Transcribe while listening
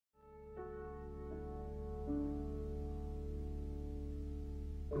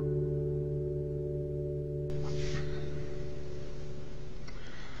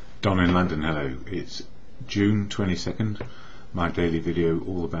Don in London, hello. It's June 22nd, my daily video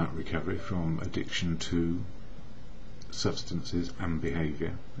all about recovery from addiction to substances and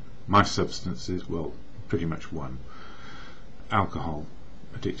behaviour. My substances, well, pretty much one. Alcohol,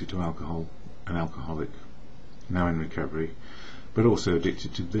 addicted to alcohol, an alcoholic, now in recovery, but also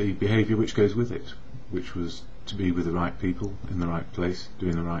addicted to the behaviour which goes with it, which was to be with the right people, in the right place,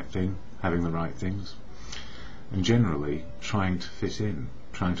 doing the right thing, having the right things, and generally trying to fit in,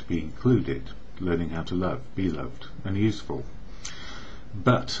 trying to be included, learning how to love, be loved, and useful.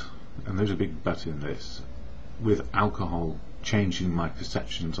 But, and there's a big but in this, with alcohol changing my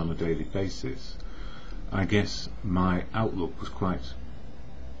perceptions on a daily basis, I guess my outlook was quite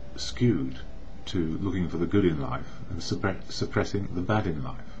skewed to looking for the good in life and suppressing the bad in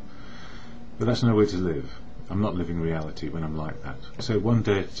life. But that's no way to live. I'm not living reality when I'm like that. So one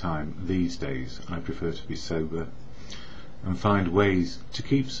day at a time, these days, I prefer to be sober and find ways to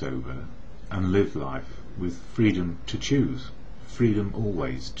keep sober and live life with freedom to choose. Freedom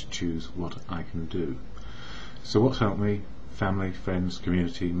always to choose what I can do. So what's helped me? Family, friends,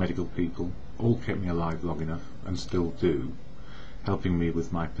 community, medical people, all kept me alive long enough, and still do, helping me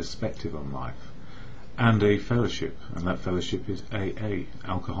with my perspective on life, and a fellowship, and that fellowship is AA,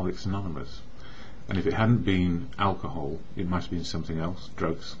 Alcoholics Anonymous. And if it hadn't been alcohol, it might have been something else,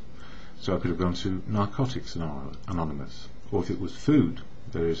 drugs, so I could have gone to Narcotics Anonymous. Or if it was food,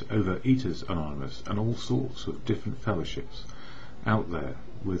 there is Overeaters Anonymous, and all sorts of different fellowships out there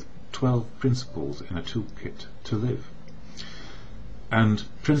with 12 principles in a toolkit to live. And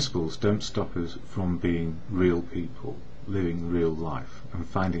principles don't stop us from being real people, living real life, and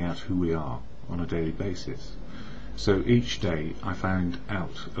finding out who we are on a daily basis. So each day I find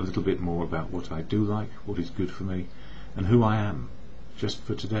out a little bit more about what I do like, what is good for me, and who I am, just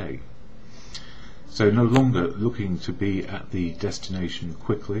for today. So no longer looking to be at the destination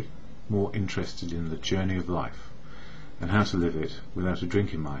quickly, more interested in the journey of life, and how to live it without a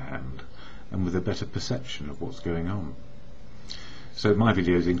drink in my hand, and with a better perception of what's going on. So my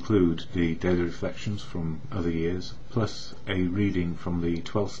videos include the daily reflections from other years, plus a reading from the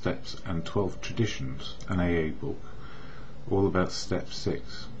 12 Steps and 12 Traditions, an AA book, all about Step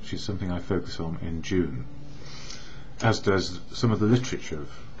 6, which is something I focus on in June, as does some of the literature of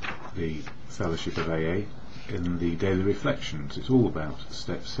the Fellowship of AA in the daily reflections. It's all about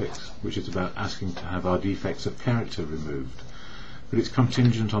Step 6, which is about asking to have our defects of character removed, but it's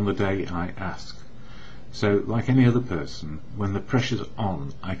contingent on the day I ask. So, like any other person, when the pressure's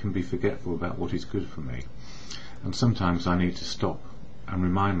on, I can be forgetful about what is good for me. And sometimes I need to stop and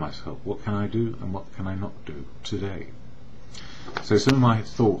remind myself, what can I do and what can I not do today? So some of my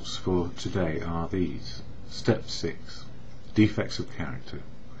thoughts for today are these. Step 6, defects of character,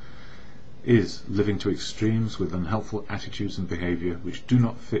 is living to extremes with unhelpful attitudes and behaviour which do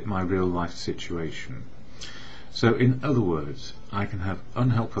not fit my real life situation. So in other words, I can have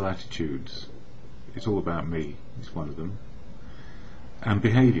unhelpful attitudes, it's all about me, is one of them, and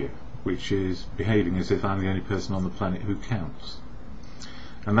behaviour, which is behaving as if I'm the only person on the planet who counts.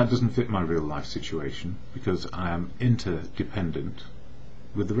 And that doesn't fit my real life situation, because I am interdependent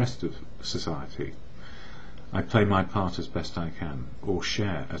with the rest of society. I play my part as best I can, or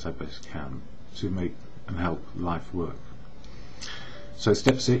share as I best can, to make and help life work. So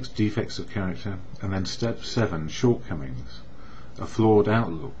Step 6, defects of character, and then Step 7, shortcomings, a flawed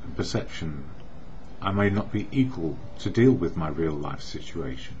outlook and perception. I may not be equal to deal with my real life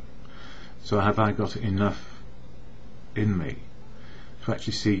situation. So have I got enough in me to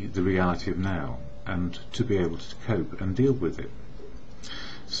actually see the reality of now and to be able to cope and deal with it?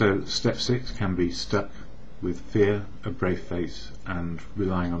 So Step 6 can be stuck with fear, a brave face, and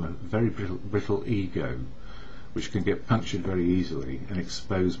relying on a very brittle ego, which can get punctured very easily and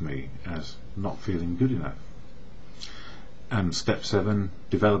expose me as not feeling good enough. And Step 7,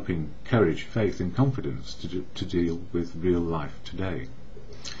 developing courage, faith and confidence to deal with real life today.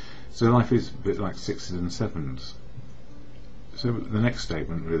 So life is a bit like 6s and 7s. So the next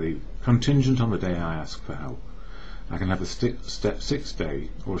statement really, contingent on the day I ask for help. I can have a Step 6 day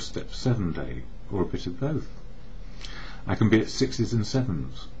or a Step 7 day, or a bit of both. I can be at 6s and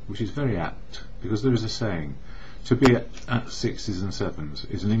 7s, which is very apt, because there is a saying, to be at 6s and 7s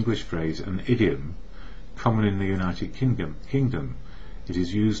is an English phrase, an idiom, common in the United Kingdom. It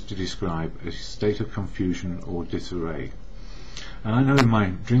is used to describe a state of confusion or disarray. And I know in my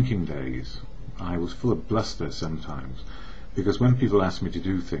drinking days I was full of bluster sometimes, because when people asked me to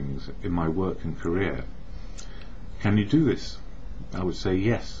do things in my work and career, can you do this? I would say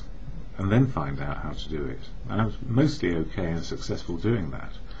yes, and then find out how to do it. And I was mostly okay and successful doing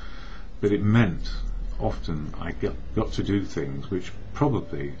that, but it meant often I got to do things which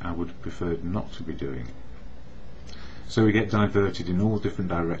probably I would have preferred not to be doing. So we get diverted in all different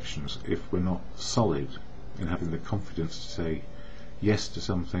directions if we're not solid in having the confidence to say yes to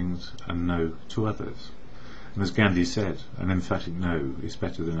some things and no to others. And as Gandhi said, an emphatic no is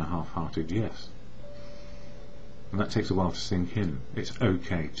better than a half-hearted yes. And that takes a while to sink in. It's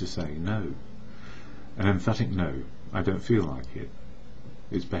okay to say no. An emphatic no, I don't feel like it,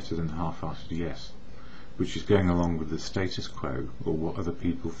 is better than a half-hearted yes, which is going along with the status quo or what other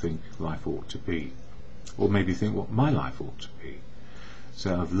people think life ought to be, or maybe think what my life ought to be.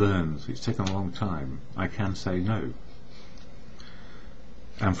 So I've learned, it's taken a long time, I can say no.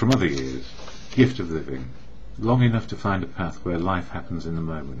 And from other years, gift of living, long enough to find a path where life happens in the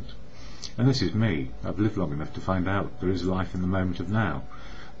moment. And this is me. I've lived long enough to find out there is life in the moment of now,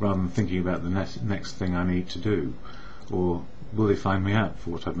 rather than thinking about the next thing I need to do, or will they find me out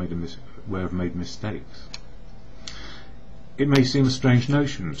for what I've made where I've made mistakes. It may seem a strange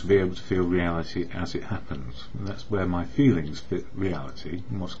notion to be able to feel reality as it happens, and that's where my feelings fit reality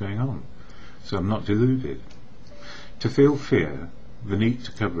and what's going on. So I'm not deluded. To feel fear, the need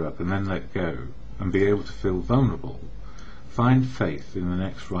to cover up and then let go, and be able to feel vulnerable, find faith in the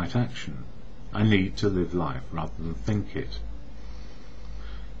next right action. I need to live life rather than think it.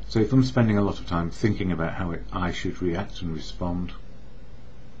 So if I'm spending a lot of time thinking about how I should react and respond,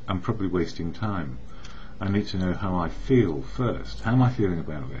 I'm probably wasting time. I need to know how I feel first. How am I feeling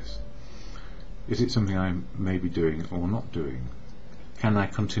about this? Is it something I may be doing or not doing? Can I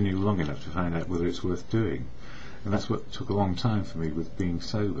continue long enough to find out whether it's worth doing? And that's what took a long time for me with being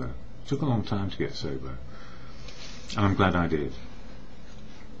sober. It took a long time to get sober, and I'm glad I did.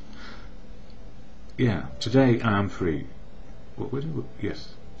 Yeah, today I am free.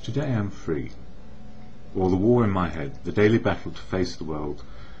 Yes, today I am free. Or the war in my head, the daily battle to face the world,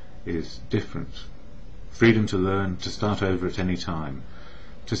 is different. Freedom to learn, to start over at any time,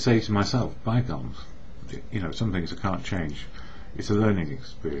 to say to myself, bygones, some things I can't change. It's a learning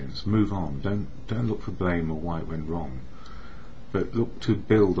experience. Move on. Don't look for blame or why it went wrong, but look to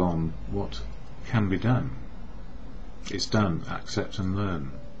build on what can be done. It's done. Accept and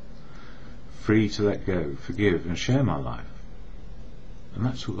learn. Free to let go, forgive, and share my life. And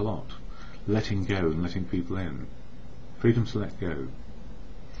that took a lot. Letting go and letting people in. Freedom to let go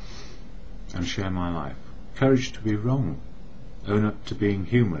and share my life. Courage to be wrong. Own up to being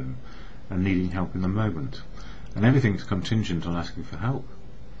human and needing help in the moment. And everything's contingent on asking for help.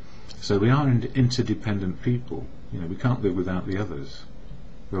 So we are interdependent people. We can't live without the others,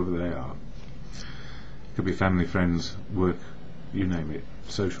 whoever they are. It could be family, friends, work, you name it,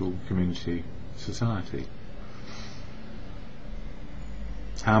 social, community, society.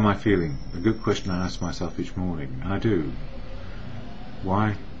 How am I feeling? A good question I ask myself each morning, and I do.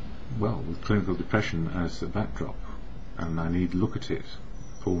 Why? Well, with clinical depression as a backdrop, and I need to look at it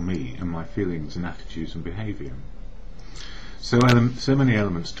for me and my feelings and attitudes and behaviour. So many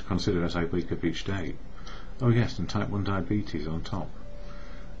elements to consider as I wake up each day. Oh yes, and type 1 diabetes on top.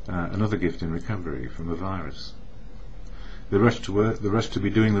 Another gift in recovery from a virus. The rush to work, the rush to be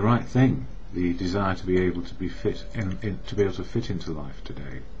doing the right thing, the desire to be able to be fit, to be able to fit into life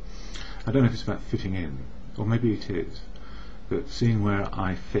today. I don't know if it's about fitting in, or maybe it is, but seeing where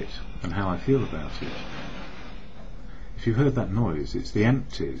I fit and how I feel about it. If you've heard that noise, it's the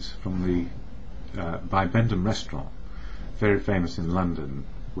empties from the by Bendham restaurant, very famous in London,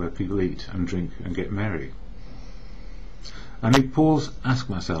 where people eat and drink and get merry. I need pause, ask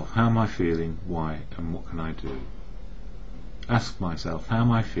myself, how am I feeling, why, and what can I do? Ask myself, how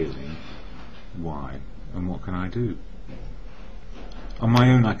am I feeling, why, and what can I do? On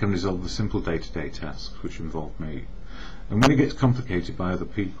my own I can resolve the simple day-to-day tasks which involve me. And when it gets complicated by other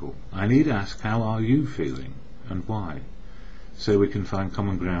people, I need to ask, how are you feeling, and why? So we can find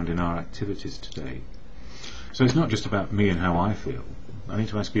common ground in our activities today. So it's not just about me and how I feel. I need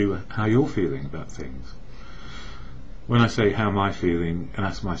to ask you how you're feeling about things. When I say how am I feeling and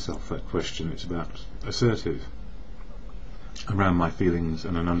ask myself that question, it's about assertive around my feelings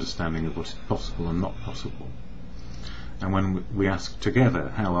and an understanding of what is possible and not possible. And when we ask together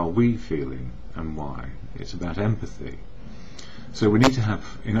how are we feeling and why, it's about empathy. So we need to have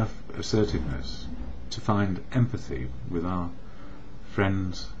enough assertiveness to find empathy with our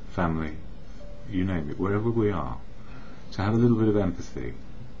friends, family, you name it, wherever we are, to have a little bit of empathy,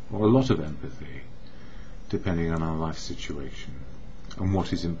 or a lot of empathy, depending on our life situation and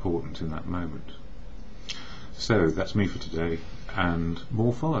what is important in that moment. So that's me for today, and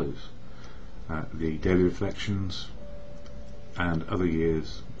more follows. The daily reflections and other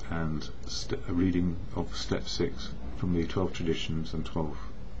years, and a reading of step 6 from the 12 traditions and 12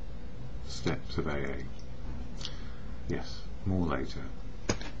 steps of AA. Yes, more later.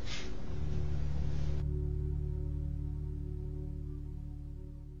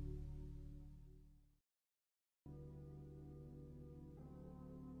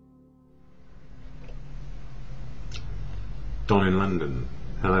 DonInLondon.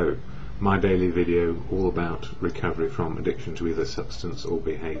 Hello. My daily video all about recovery from addiction to either substance or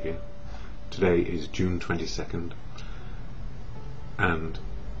behaviour. Today is June 22nd and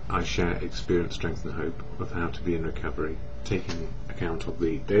I share experience, strength and hope of how to be in recovery, taking account of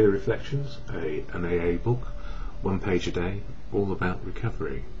the daily reflections, an AA book, 1 page a day, all about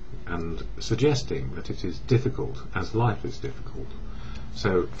recovery, and suggesting that it is difficult as life is difficult.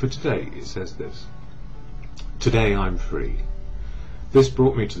 So for today it says this: today I'm free. This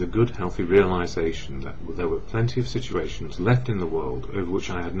brought me to the good, healthy realization that there were plenty of situations left in the world over which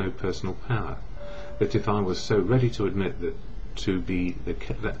I had no personal power. That if I was so ready to admit that to be the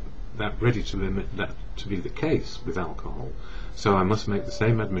case with alcohol, so I must make the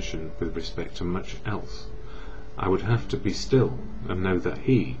same admission with respect to much else. I would have to be still and know that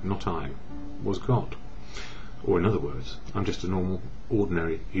He, not I, was God. Or in other words, I'm just a normal,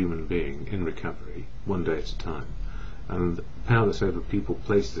 ordinary human being in recovery, one day at a time. And powerless over people,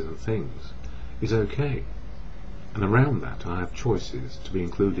 places and things is okay. And around that I have choices to be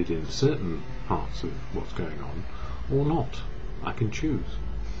included in certain parts of what's going on or not. I can choose.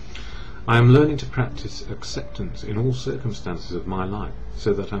 I am learning to practice acceptance in all circumstances of my life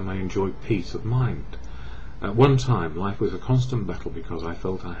so that I may enjoy peace of mind. At one time life was a constant battle because I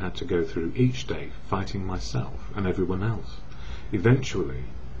felt I had to go through each day fighting myself and everyone else. Eventually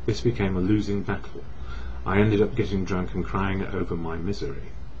this became a losing battle. I ended up getting drunk and crying over my misery.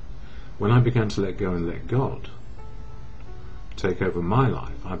 When I began to let go and let God take over my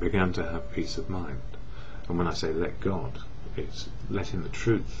life, I began to have peace of mind. And when I say let God, it's let in the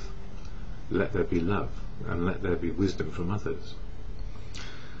truth, let there be love, and let there be wisdom from others.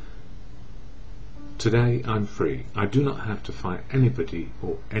 Today I'm free. I do not have to fight anybody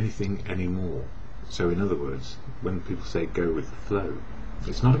or anything anymore. So in other words, when people say go with the flow,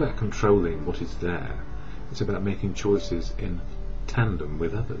 it's not about controlling what is there. It's about making choices in tandem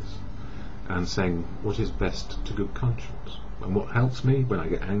with others and saying what is best to good conscience. And what helps me when I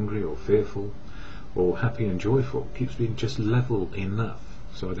get angry or fearful or happy and joyful, keeps me just level enough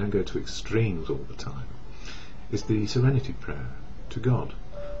so I don't go to extremes all the time, is the serenity prayer to God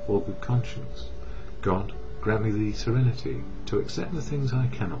or good conscience. God, grant me the serenity to accept the things I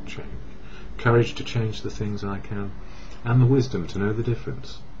cannot change, courage to change the things I can, and the wisdom to know the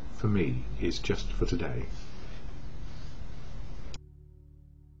difference for me is just for today.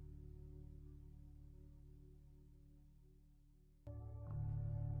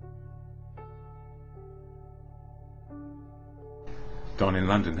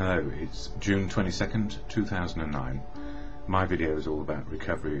 DonInLondon, hello, it's June 22nd, 2009. My video is all about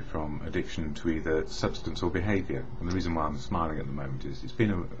recovery from addiction to either substance or behaviour, and the reason why I'm smiling at the moment is it's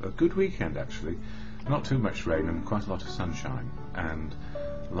been a good weekend actually, not too much rain and quite a lot of sunshine, and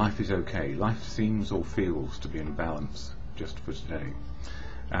life is okay. Life seems or feels to be in balance just for today.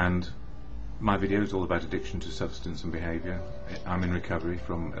 And my video is all about addiction to substance and behaviour. I'm in recovery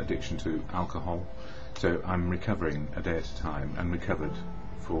from addiction to alcohol, so I'm recovering a day at a time and recovered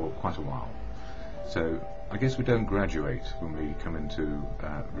for quite a while. So I guess we don't graduate when we come into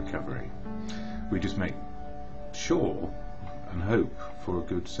recovery. We just make sure and hope for a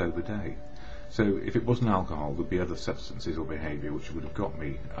good sober day. So if it wasn't alcohol, there'd be other substances or behaviour which would have got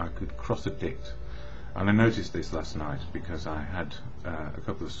me. I could cross-addict. And I noticed this last night because I had a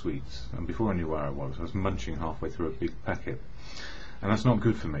couple of sweets, and before I knew where I was munching halfway through a big packet. And that's not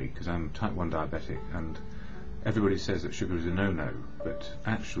good for me because I'm type 1 diabetic, and everybody says that sugar is a no-no, but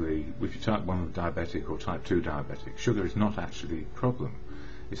actually if you're type 1 diabetic or type 2 diabetic, sugar is not actually the problem.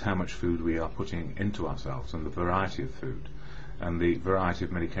 It's how much food we are putting into ourselves and the variety of food and the variety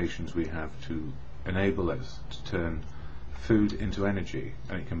of medications we have to enable us to turn food into energy.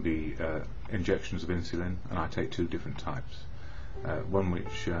 And it can be injections of insulin, and I take 2 different types. One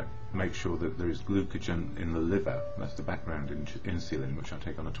which makes sure that there is glucogen in the liver, that's the background insulin, which I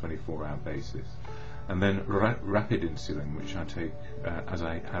take on a 24-hour basis, and then rapid insulin, which I take as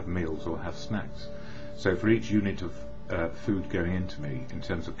I have meals or have snacks. So for each unit of food going into me in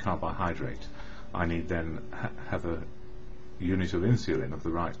terms of carbohydrate, I need then have a unit of insulin of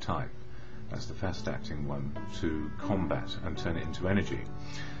the right type, that's the fast-acting one, to combat and turn it into energy.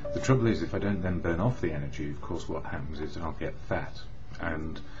 The trouble is, if I don't then burn off the energy, of course what happens is I'll get fat,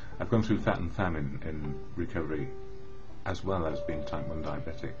 and I've gone through fat and famine in recovery as well as being type 1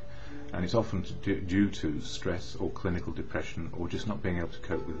 diabetic, and it's often due to stress or clinical depression or just not being able to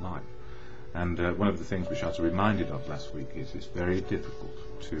cope with life. And one of the things which I was reminded of last week is it's very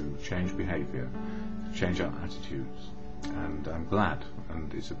difficult to change behaviour, change our attitudes, and I'm glad,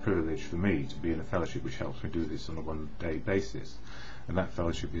 and it's a privilege for me to be in a fellowship which helps me do this on a one-day basis, and that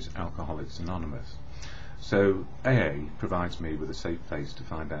fellowship is Alcoholics Anonymous. So AA provides me with a safe place to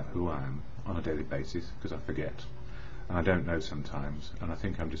find out who I am on a daily basis, because I forget, and I don't know sometimes, and I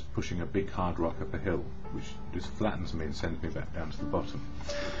think I'm just pushing a big hard rock up a hill which just flattens me and sends me back down to the bottom.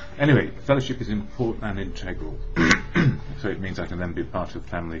 Anyway, fellowship is important and integral, so it means I can then be part of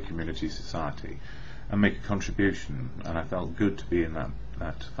family, community, society and make a contribution, and I felt good to be in that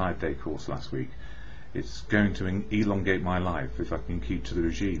 5-day course last week. It's going to elongate my life if I can keep to the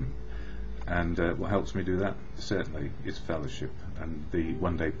regime, and what helps me do that certainly is fellowship and the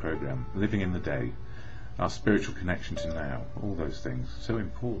one-day program, living in the day, our spiritual connection to now, all those things, so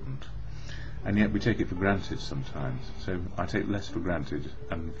important. And yet we take it for granted sometimes, so I take less for granted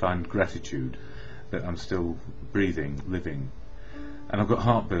and find gratitude that I'm still breathing, living. And I've got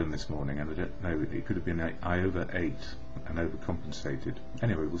heartburn this morning, and I don't know, it could have been I overate and overcompensated.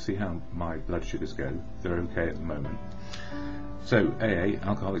 Anyway, we'll see how my blood sugars go. They're okay at the moment. So AA,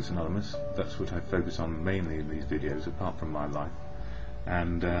 Alcoholics Anonymous, that's what I focus on mainly in these videos, apart from my life.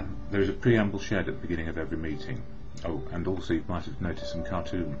 And there is a preamble shared at the beginning of every meeting. Oh, and also you might have noticed some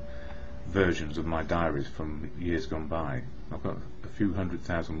cartoon versions of my diaries from years gone by. I've got a few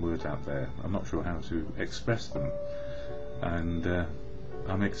 100,000 words out there. I'm not sure how to express them, and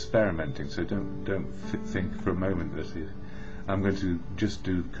I'm experimenting, so don't think for a moment that I'm going to just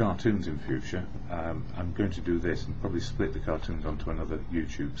do cartoons in future. I'm going to do this and probably split the cartoons onto another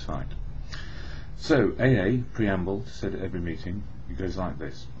YouTube site. So AA, preamble, said at every meeting, it goes like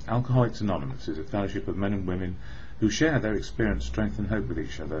this. Alcoholics Anonymous is a fellowship of men and women who share their experience, strength and hope with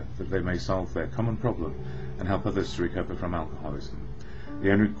each other, that they may solve their common problem and help others to recover from alcoholism.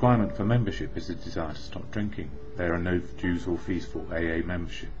 The only requirement for membership is the desire to stop drinking. There are no dues or fees for AA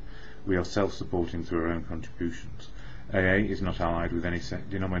membership. We are self-supporting through our own contributions. AA is not allied with any sect,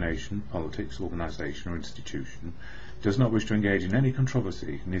 denomination, politics, organisation or institution, does not wish to engage in any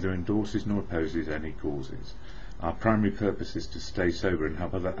controversy, neither endorses nor opposes any causes. Our primary purpose is to stay sober and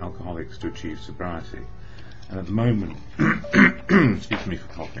help other alcoholics to achieve sobriety. And at the moment, excuse me for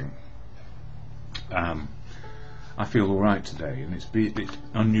coughing, I feel alright today, and it's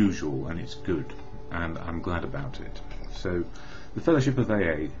unusual and it's good, and I'm glad about it. So the Fellowship of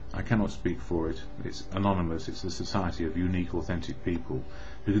AA, I cannot speak for it. It's anonymous. It's a society of unique, authentic people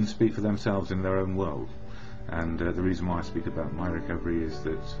who can speak for themselves in their own world. And the reason why I speak about my recovery is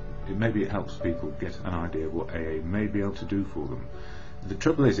that maybe it helps people get an idea of what AA may be able to do for them. The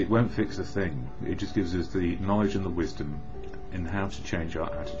trouble is, it won't fix a thing. It just gives us the knowledge and the wisdom in how to change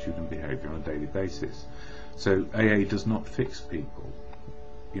our attitude and behaviour on a daily basis. So AA does not fix people.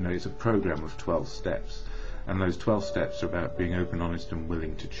 You know, it's a program of 12 steps, and those 12 steps are about being open, honest and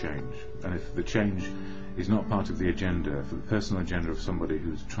willing to change. And if the change is not part of the agenda, for the personal agenda of somebody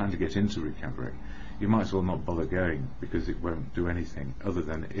who's trying to get into recovery, you might as well not bother going, because it won't do anything other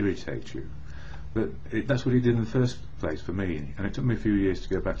than irritate you. But that's what he did in the first place for me, and it took me a few years to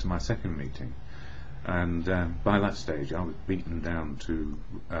go back to my second meeting. And by that stage I was beaten down to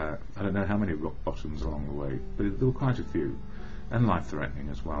I don't know how many rock bottoms along the way, but there were quite a few, and life-threatening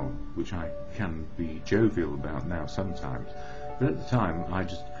as well, which I can be jovial about now sometimes. But at the time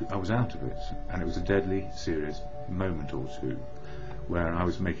I was out of it, and it was a deadly serious moment or two where I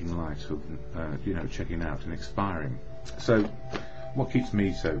was making light of checking out and expiring. So what keeps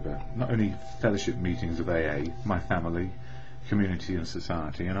me sober? Not only fellowship meetings of AA, my family, community and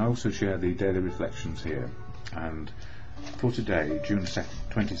society, and I also share the daily reflections here. And for today, June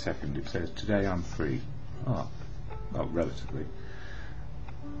 22nd, it says, "Today I'm free." Well, relatively.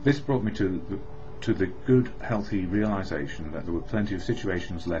 This brought me to the good, healthy realisation that there were plenty of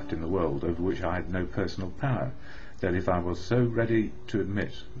situations left in the world over which I had no personal power, that if I was so ready to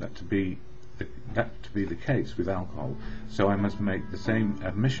admit that to be the case with alcohol, so I must make the same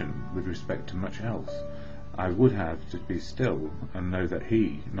admission with respect to much else. I would have to be still and know that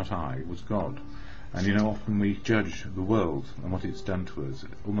he, not I, was God. And you know, often we judge the world and what it's done to us,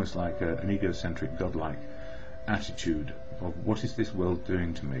 almost like an egocentric, godlike attitude of what is this world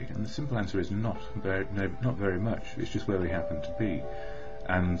doing to me? And the simple answer is not very much. It's just where we happen to be.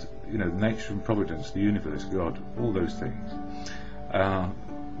 And you know, nature and providence, the universe, God, all those things are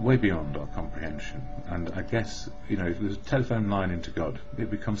way beyond our comprehension. And I guess, you know, if there's a telephone line into God,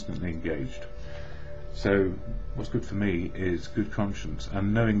 it'd be constantly engaged. So what's good for me is good conscience,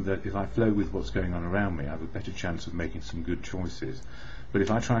 and knowing that if I flow with what's going on around me, I have a better chance of making some good choices. But if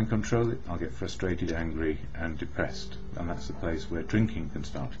I try and control it, I'll get frustrated, angry and depressed, and that's the place where drinking can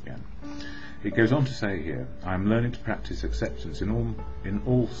start again. It goes on to say here, I am learning to practice acceptance in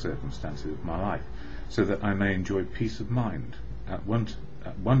all circumstances of my life, so that I may enjoy peace of mind. At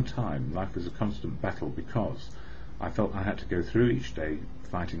one time, life was a constant battle because I felt I had to go through each day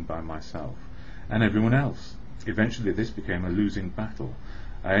fighting by myself and everyone else. Eventually this became a losing battle.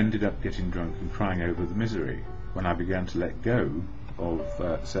 I ended up getting drunk and crying over the misery. When I began to let go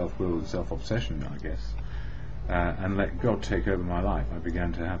of self-will and self-obsession, I guess, and let God take over my life, I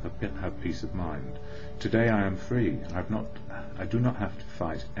began to have peace of mind. Today I am free. I do not have to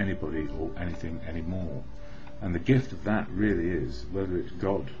fight anybody or anything anymore. And the gift of that really is, whether it's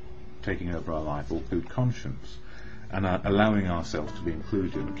God taking over our life or good conscience, and allowing ourselves to be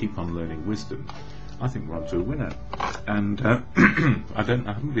included and keep on learning wisdom, I think we're on to a winner. And I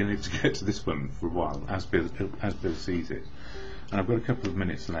haven't been able to get to this one for a while, as Bill sees it. And I've got a couple of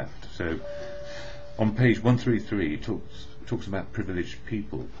minutes left. So on page 133, it talks about privileged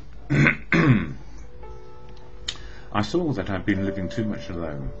people. I saw that I'd been living too much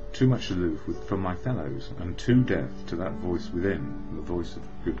alone, too much aloof from my fellows, and too deaf to that voice within, the voice of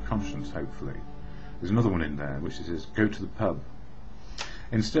good conscience, hopefully. There's another one in there which says, go to the pub.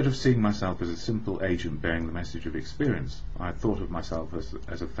 Instead of seeing myself as a simple agent bearing the message of experience, I thought of myself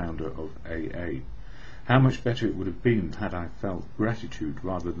as a founder of AA. How much better it would have been had I felt gratitude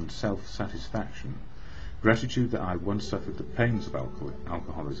rather than self-satisfaction. Gratitude that I once suffered the pains of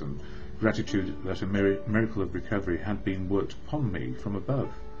alcoholism, gratitude that a miracle of recovery had been worked upon me from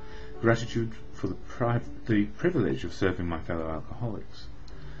above, gratitude for the privilege of serving my fellow alcoholics,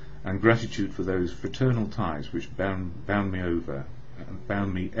 and gratitude for those fraternal ties which bound me over and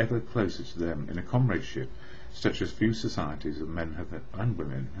bound me ever closer to them in a comradeship such as few societies of men and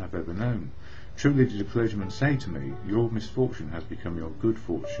women have ever known. Truly did a clergyman say to me, your misfortune has become your good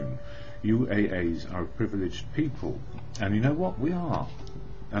fortune. You AAs are a privileged people. And you know what? We are.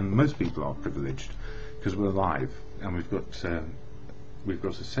 And most people are privileged because we're alive and we've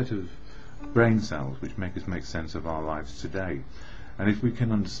got a set of brain cells which make us make sense of our lives today. And if we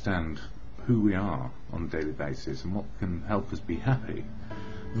can understand who we are on a daily basis and what can help us be happy,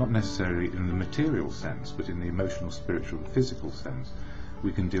 not necessarily in the material sense but in the emotional, spiritual and physical sense,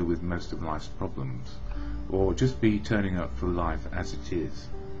 we can deal with most of life's problems, or just be turning up for life as it is.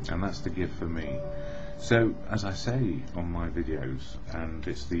 And that's the gift for me. So, as I say on my videos, and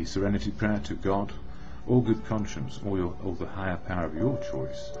it's the serenity prayer to God, or good conscience, or the higher power of your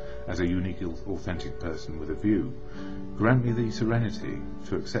choice, as a unique, authentic person with a view, grant me the serenity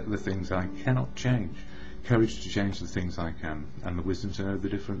to accept the things I cannot change, courage to change the things I can, and the wisdom to know the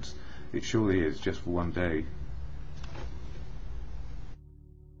difference it surely is just for one day.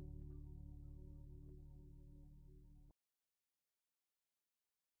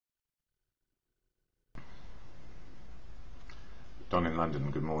 Don in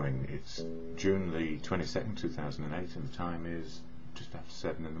London, good morning. It's June the 22nd, 2008, and the time is just after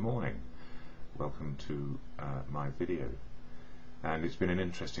 7 in the morning. Welcome to my video. And it's been an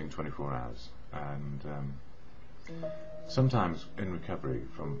interesting 24 hours. And sometimes in recovery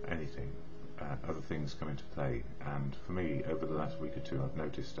from anything, other things come into play. And for me, over the last week or two, I've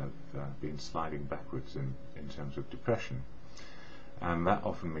noticed I've been sliding backwards in terms of depression. And that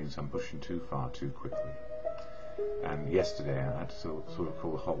often means I'm pushing too far too quickly. And yesterday I had to sort of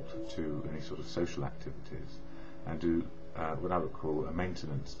call a halt to any sort of social activities and do what I would call a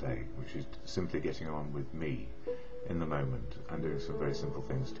maintenance day, which is simply getting on with me in the moment and doing some very simple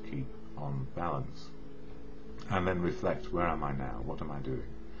things to keep on balance. And then reflect, where am I now? What am I doing?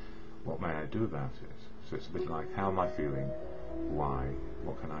 What may I do about it? So it's a bit like, how am I feeling? Why?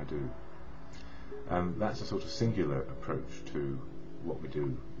 What can I do? And that's a sort of singular approach to what we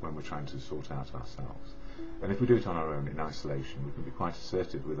do when we're trying to sort out ourselves. And if we do it on our own in isolation, we can be quite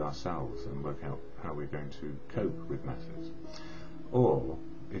assertive with ourselves and work out how we're going to cope with matters. Or,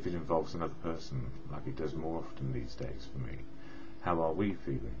 if it involves another person, like it does more often these days for me, how are we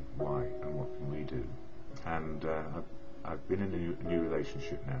feeling? Why? And what can we do? And I've been in a new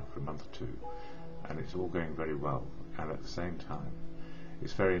relationship now for a month or two, and it's all going very well. And at the same time,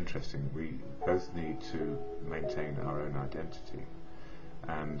 it's very interesting. We both need to maintain our own identity.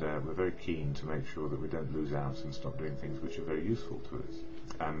 And we're very keen to make sure that we don't lose out and stop doing things which are very useful to us.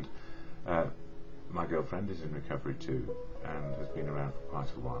 And my girlfriend is in recovery too, and has been around for quite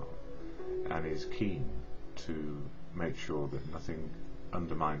a while, and is keen to make sure that nothing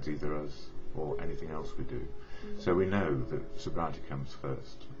undermines either us or anything else we do. So we know that sobriety comes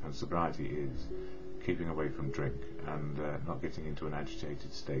first, and sobriety is keeping away from drink and not getting into an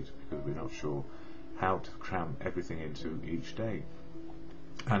agitated state because we're not sure how to cram everything into each day.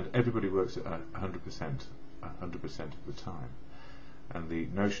 And everybody works at 100% of the time. And the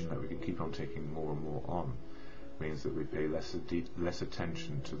notion that we can keep on taking more and more on means that we pay less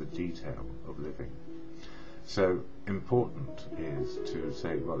attention to the detail of living. So important is to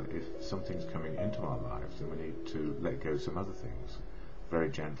say, well, if something's coming into our lives, then we need to let go some other things very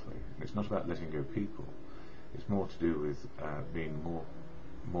gently. And it's not about letting go people. It's more to do with being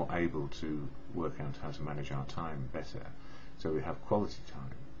more able to work out how to manage our time better, so we have quality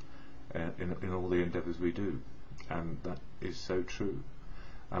time in all the endeavours we do. And that is so true.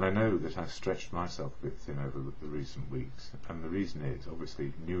 And I know that I've stretched myself a bit thin over the recent weeks, and the reason is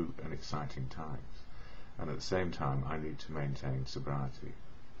obviously new and exciting times, and at the same time I need to maintain sobriety.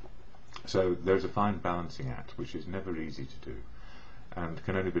 So there's a fine balancing act which is never easy to do and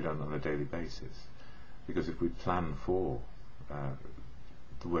can only be done on a daily basis, because if we plan for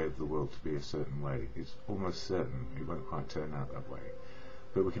the way of the world to be a certain way, it's almost certain it won't quite turn out that way.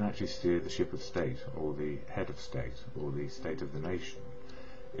 But we can actually steer the ship of state, or the head of state, or the state of the nation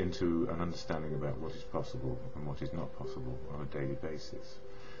into an understanding about what is possible and what is not possible on a daily basis.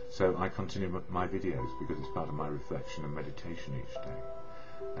 So I continue my videos because it's part of my reflection and meditation each day,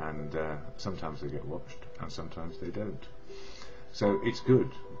 and sometimes they get watched and sometimes they don't. So it's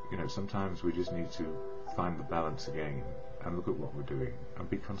good, you know, sometimes we just need to find the balance again and look at what we're doing and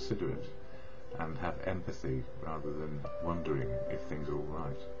be considerate and have empathy rather than wondering if things are all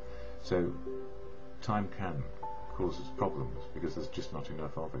right. So time can cause us problems because there's just not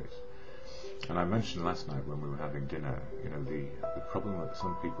enough of it. And I mentioned last night when we were having dinner, you know, the problem that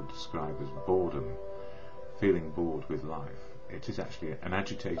some people describe as boredom, feeling bored with life. It is actually an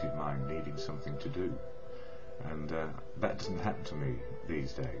agitated mind needing something to do. And that doesn't happen to me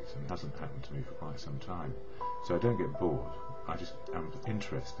these days, and hasn't happened to me for quite some time. So I don't get bored, I just am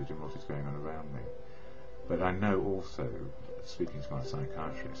interested in what is going on around me. But I know also, speaking to my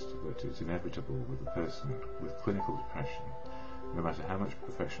psychiatrist, that it's inevitable with a person with clinical depression, no matter how much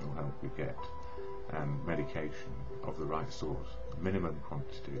professional help we get, and medication of the right sort, minimum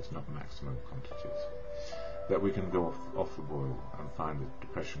quantities, not maximum quantities, that we can go off the boil and find that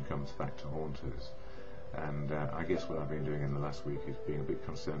depression comes back to haunt us. And I guess what I've been doing in the last week is being a bit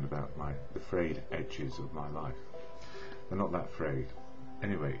concerned about the frayed edges of my life. They're not that frayed.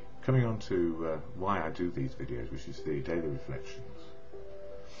 Anyway, coming on to why I do these videos, which is the daily reflections,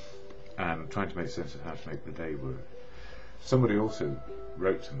 and trying to make sense of how to make the day work. Somebody also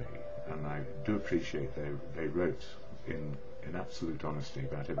wrote to me, and I do appreciate they wrote in absolute honesty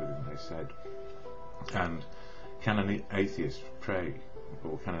about everything they said. And can an atheist pray,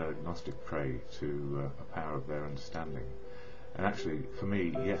 or can an agnostic pray to a power of their understanding? And actually, for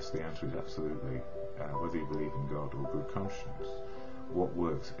me, yes, the answer is absolutely. Whether you believe in God or good conscience, what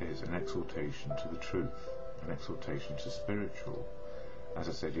works is an exhortation to the truth, an exhortation to spiritual. As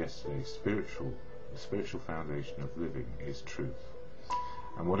I said yesterday, the spiritual foundation of living is truth.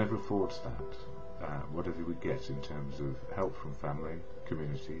 And whatever affords that, whatever we get in terms of help from family,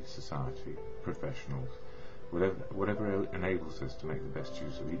 community, society, professionals, whatever enables us to make the best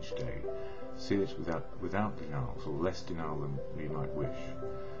use of each day, see it without denials, or less denial than we might wish,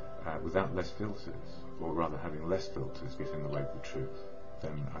 without less filters, or rather having less filters get in the way of the truth,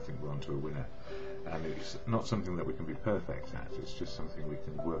 then I think we're on to a winner. And it's not something that we can be perfect at, it's just something we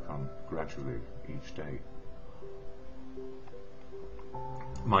can work on gradually each day.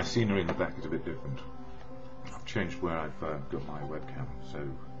 My scenery in the back is a bit different. I've changed where I've got my webcam, so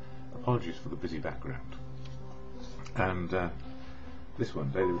apologies for the busy background. And this one,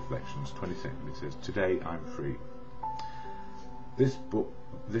 Daily Reflections, 22nd, it says, "Today I'm free." This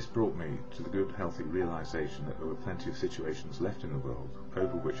brought me to the good, healthy realisation that there were plenty of situations left in the world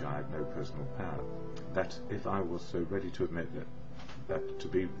over which I had no personal power. That if I was so ready to admit that to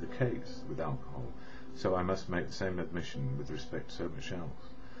be the case with alcohol, so I must make the same admission with respect to so much else.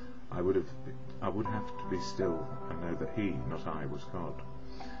 I would have to be still and know that He, not I, was God.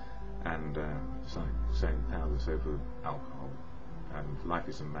 And it's like saying powerless over alcohol, and life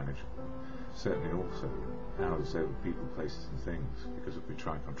is unmanageable. Certainly also powerless over people, places and things, because if we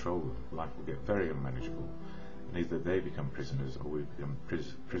try and control them, life will get very unmanageable, and either they become prisoners or we become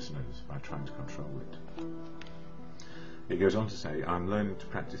prisoners by trying to control it. It goes on to say, "I'm learning to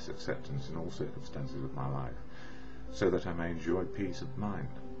practice acceptance in all circumstances of my life, so that I may enjoy peace of mind.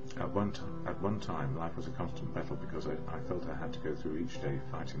 At one time, life was a constant battle because I felt I had to go through each day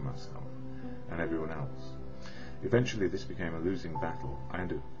fighting myself and everyone else. Eventually this became a losing battle. I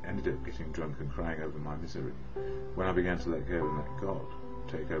ended up getting drunk and crying over my misery. When I began to let go and let God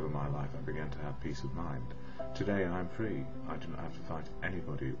take over my life, I began to have peace of mind. Today I am free. I do not have to fight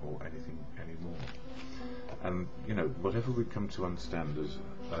anybody or anything anymore." And whatever we come to understand as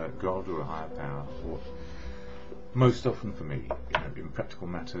God or a higher power, or most often for me, in practical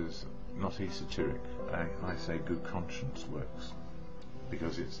matters, not esoteric, I say good conscience works,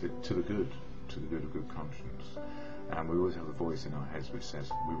 because it's to the good of good conscience. And we always have a voice in our heads which says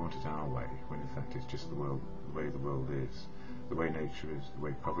we want it our way, when in fact it's just the way the world is, the way nature is, the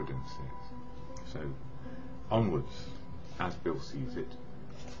way providence is. So onwards, as Bill sees it.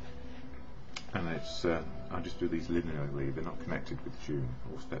 And it's I just do these linearly, they're not connected with June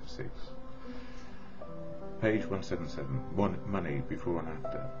or step 6. Page 177, money before and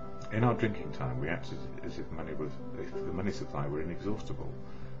after. In our drinking time we acted as if the money supply were inexhaustible,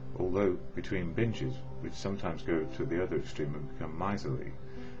 although between binges we'd sometimes go to the other extreme and become miserly.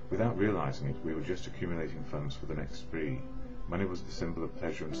 Without realising it, we were just accumulating funds for the next spree. Money was the symbol of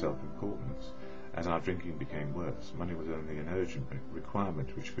pleasure and self-importance. As our drinking became worse, money was only an urgent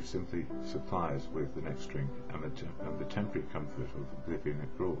requirement which could simply supply us with the next drink and the temporary comfort of oblivion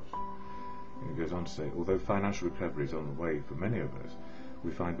it brought. And he goes on to say, although financial recovery is on the way for many of us,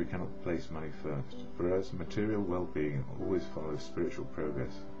 we find we cannot place money first. For us, material well-being always follows spiritual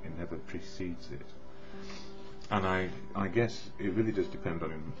progress. It never precedes it. And I guess it really does depend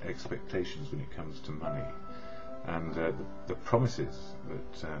on expectations when it comes to money. And the promises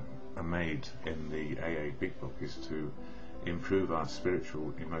that are made in the AA Big Book is to improve our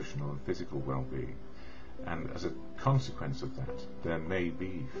spiritual, emotional and physical well-being. And as a consequence of that, there may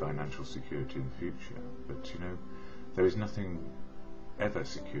be financial security in the future. But there is nothing ever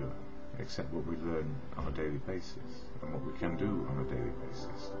secure except what we learn on a daily basis and what we can do on a daily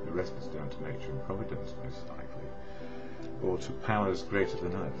basis. The rest is down to nature and providence, most likely, or to powers greater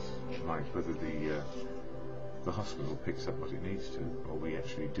than us, like whether the hospital picks up what it needs to, or we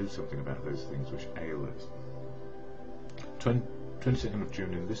actually do something about those things which ail us. 22nd of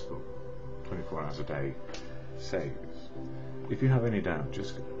June in this book, 24 hours a day, saves. If you have any doubt,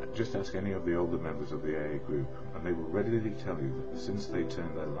 just ask any of the older members of the AA group, and they will readily tell you that since they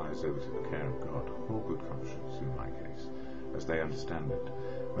turned their lives over to the care of God, or good conscience in my case, as they understand it,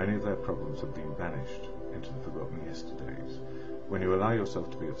 many of their problems have been banished into the forgotten yesterdays. When you allow yourself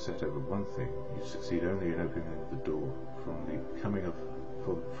to be upset over one thing, you succeed only in opening the door from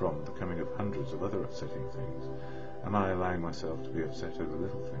the coming of hundreds of other upsetting things. Am I allowing myself to be upset over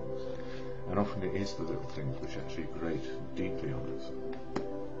little things? And often it is the little things which actually grate deeply on us.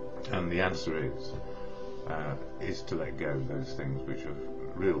 And the answer is to let go of those things which have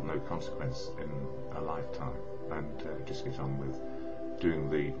real no consequence in a lifetime, and just get on with doing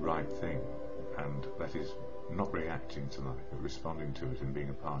the right thing, and that is not reacting to life, but responding to it and being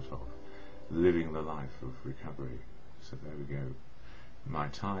a part of, living the life of recovery. So there we go. My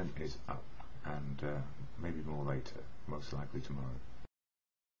time is up, and maybe more later, most likely tomorrow.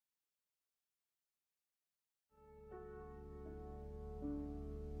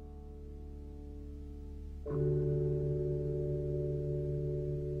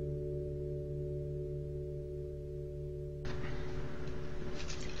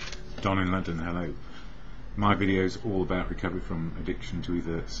 Don in London, hello. My video is all about recovery from addiction to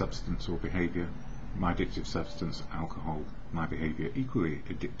either substance or behaviour. My addictive substance, alcohol, my behaviour equally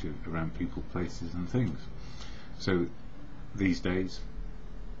addictive around people, places and things. So these days,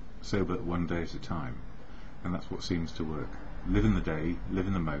 sober one day at a time, and that's what seems to work. Live in the day, live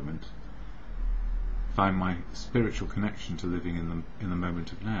in the moment, find my spiritual connection to living in the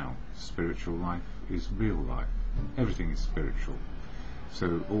moment of now. Spiritual life is real life. Everything is spiritual.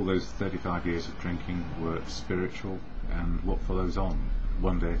 So all those 35 years of drinking were spiritual, and what follows on,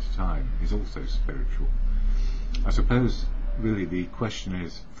 one day at a time, is also spiritual. I suppose really the question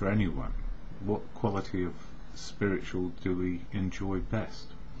is, for anyone, what quality of spiritual do we enjoy best?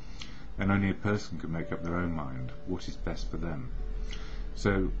 And only a person can make up their own mind what is best for them.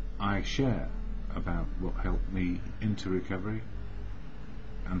 So I share about what helped me into recovery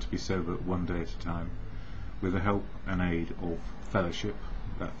and to be sober one day at a time, with the help and aid of fellowship.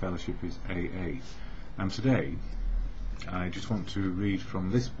 That fellowship is AA. And today I just want to read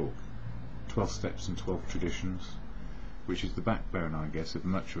from this book, 12 Steps and 12 Traditions, which is the backbone, I guess, of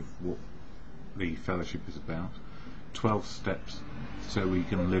much of what the fellowship is about. 12 steps so we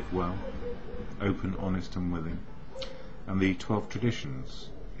can live well, open, honest and willing. And the 12 traditions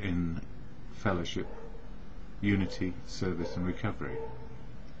in fellowship, unity, service and recovery.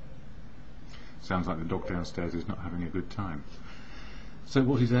 Sounds like the dog downstairs is not having a good time. So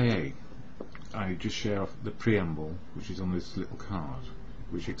what is AA? I just share off the preamble, which is on this little card,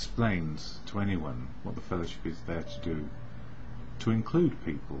 which explains to anyone what the fellowship is there to do, to include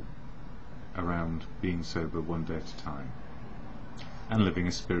people around being sober one day at a time and living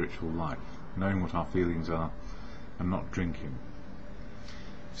a spiritual life. knowing what our feelings are, and not drinking.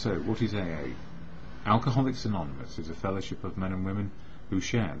 So, what is AA? Alcoholics Anonymous is a fellowship of men and women who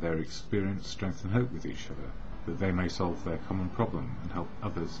share their experience, strength and hope with each other, that they may solve their common problem and help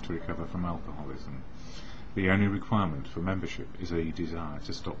others to recover from alcoholism. The only requirement for membership is a desire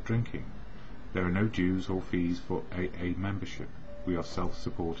to stop drinking. There are no dues or fees for AA membership. We are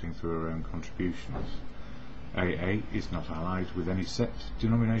self-supporting through our own contributions. AA is not allied with any sect,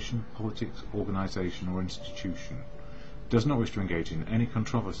 denomination, politics, organisation or institution. Does not wish to engage in any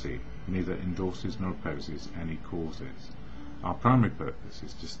controversy, neither endorses nor opposes any causes. Our primary purpose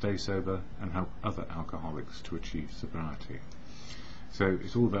is to stay sober and help other alcoholics to achieve sobriety. So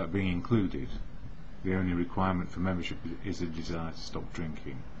it's all about being included. The only requirement for membership is a desire to stop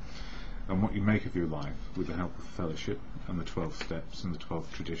drinking. And what you make of your life with the help of fellowship and the 12 steps and the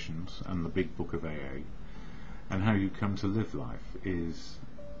 12 traditions and the big book of AA, and how you come to live life is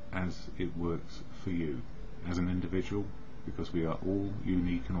as it works for you as an individual, because we are all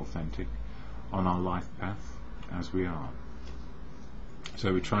unique and authentic on our life path as we are.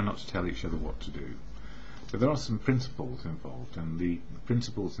 So we try not to tell each other what to do. But there are some principles involved, and the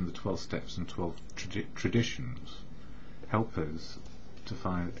principles in the 12 steps and 12 traditions help us to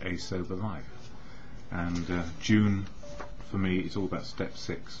find a sober life. And June, for me, is all about step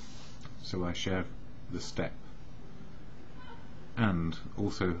 6. So I share the step and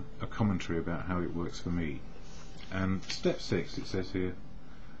also a commentary about how it works for me. And step 6, it says here,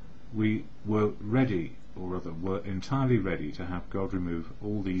 we were ready, or rather were entirely ready to have God remove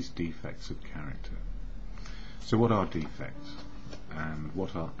all these defects of character. So what are defects, and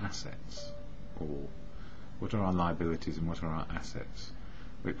what are assets, or what are our liabilities and what are our assets?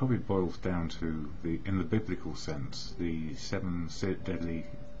 Well, it probably boils down to, in the biblical sense, the seven deadly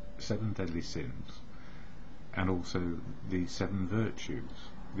sins, and also the 7 virtues,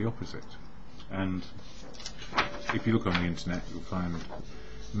 the opposite. And if you look on the internet, you'll find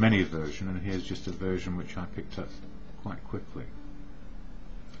many versions, and here's just a version which I picked up quite quickly.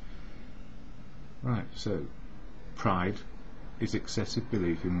 Right, so pride is excessive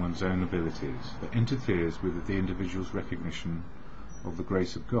belief in one's own abilities that interferes with the individual's recognition of the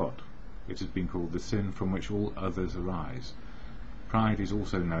grace of God. It has been called the sin from which all others arise. Pride is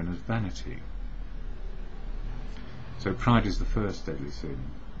also known as vanity. So pride is the first deadly sin,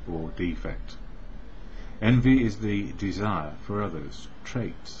 or defect. Envy is the desire for others'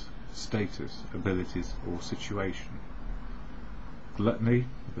 traits, status, abilities or situation. Gluttony,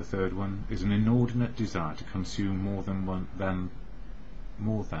 the third one, is an inordinate desire to consume more than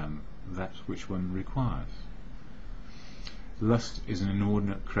that which one requires. Lust is an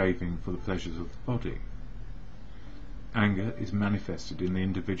inordinate craving for the pleasures of the body. Anger is manifested in the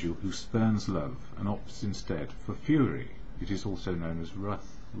individual who spurns love and opts instead for fury. It is also known as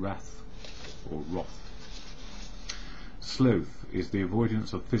wrath or wrath. Sloth is the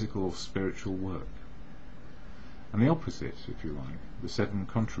avoidance of physical or spiritual work. And the opposite, if you like, the 7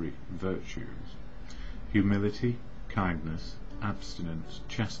 contrary virtues: humility, kindness, abstinence,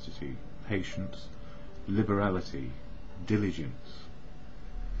 chastity, patience, liberality, diligence.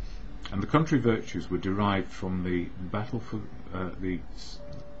 And the contrary virtues were derived from the battle for the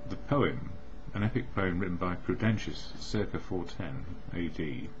poem, an epic poem written by Prudentius circa 410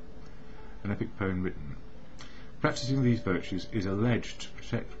 AD, an epic poem written. Practising these virtues is alleged to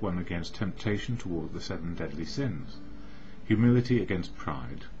protect one against temptation toward the 7 deadly sins: humility against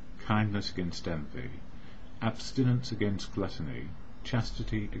pride, kindness against envy, abstinence against gluttony,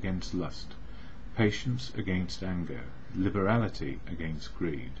 chastity against lust, patience against anger, liberality against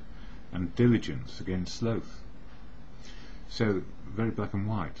greed, and diligence against sloth. So, very black and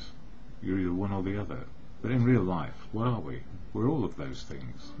white. You're either one or the other. But in real life, what are we? We're all of those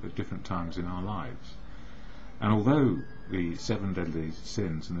things at different times in our lives. And although the 7 deadly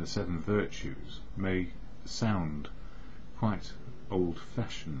sins and the 7 virtues may sound quite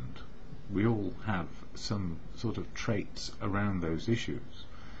old-fashioned, we all have some sort of traits around those issues.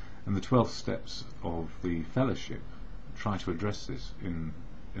 And the 12 steps of the fellowship try to address this in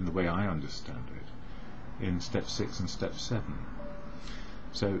the way I understand it, in step 6 and step 7.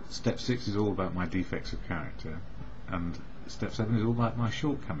 So step 6 is all about my defects of character, and step 7 is all about my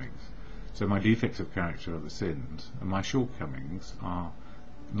shortcomings. So my defects of character are the sins, and my shortcomings are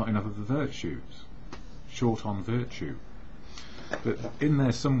not enough of the virtues, short on virtue. But in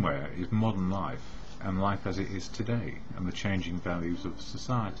there somewhere is modern life, and life as it is today, and the changing values of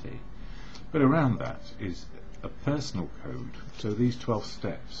society. But around that is a personal code. So these 12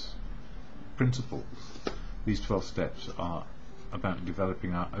 steps, principles, these 12 steps are about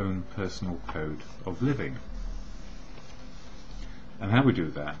developing our own personal code of living. And how we do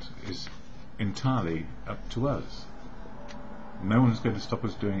that is entirely up to us. No one's going to stop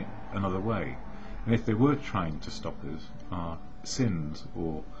us doing it another way. And if they were trying to stop us, our sins,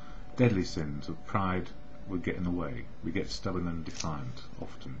 or deadly sins of pride, would get in the way. We get stubborn and defiant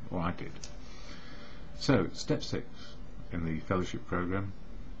often, or I did. So, step 6 in the fellowship program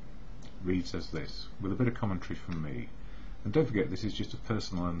reads as this, with a bit of commentary from me. And don't forget, this is just a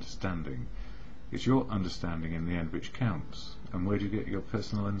personal understanding. It's your understanding in the end which counts. And where do you get your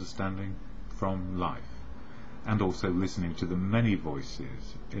personal understanding? From life. And also listening to the many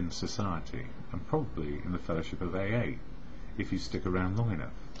voices in society, and probably in the fellowship of AA, if you stick around long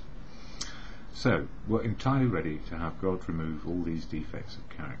enough. So, we're entirely ready to have God remove all these defects of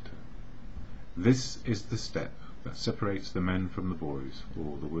character. This is the step that separates the men from the boys,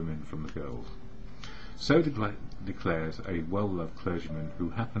 or the women from the girls. So declares a well-loved clergyman who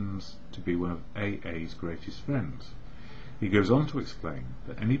happens to be one of AA's greatest friends. He goes on to explain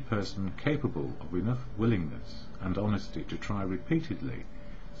that any person capable of enough willingness and honesty to try repeatedly,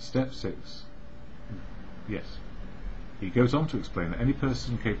 step 6, yes, he goes on to explain that any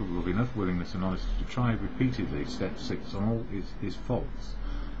person capable of enough willingness and honesty to try repeatedly, step 6, on all his faults,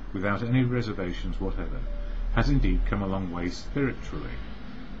 without any reservations whatever, has indeed come a long way spiritually,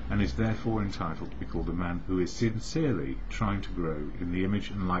 and is therefore entitled to be called a man who is sincerely trying to grow in the image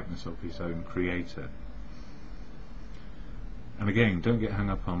and likeness of his own Creator. And again, don't get hung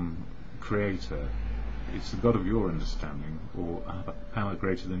up on Creator. It's the God of your understanding, or a power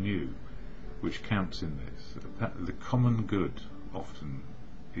greater than you, which counts in this. The common good often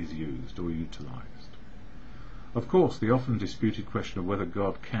is used or utilised. Of course, the often disputed question of whether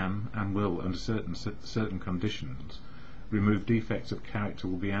God can and will, under certain conditions, remove defects of character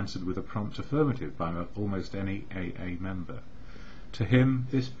will be answered with a prompt affirmative by almost any AA member. To him,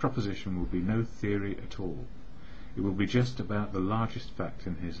 this proposition will be no theory at all. It will be just about the largest fact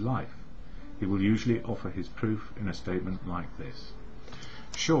in his life. He will usually offer his proof in a statement like this.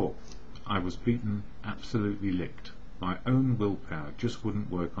 Sure, I was beaten, absolutely licked. My own willpower just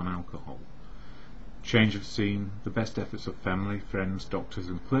wouldn't work on alcohol. Change of scene, the best efforts of family, friends, doctors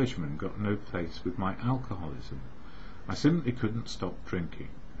and clergymen got no place with my alcoholism. I simply couldn't stop drinking,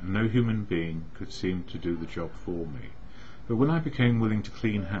 and no human being could seem to do the job for me. But when I became willing to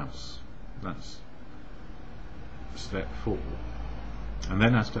clean house, that's step 4, and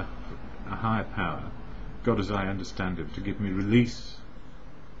then asked a higher power, God as I understand him, to give me release,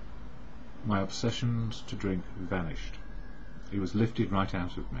 my obsessions to drink vanished. He was lifted right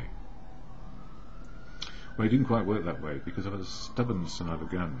out of me. Well, it didn't quite work that way, because I was a stubborn son of a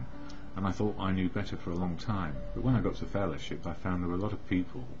gun, and I thought I knew better for a long time. But when I got to fellowship, I found there were a lot of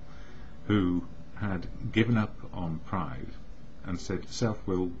people who had given up on pride and said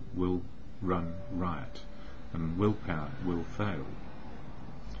self-will will run riot, and willpower will fail.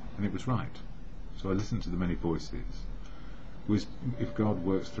 And it was right. So I listened to the many voices. If God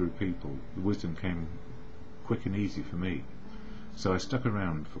works through people, the wisdom came quick and easy for me. So I stuck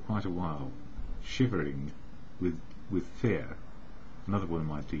around for quite a while, shivering with fear, another one of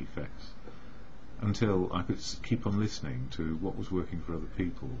my defects, until I could keep on listening to what was working for other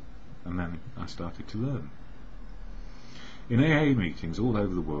people, and then I started to learn. In AA meetings all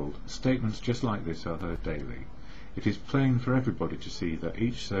over the world, statements just like this are heard daily. It is plain for everybody to see that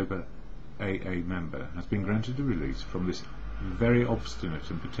each sober AA member has been granted a release from this very obstinate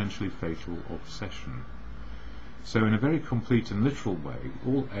and potentially fatal obsession. So in a very complete and literal way,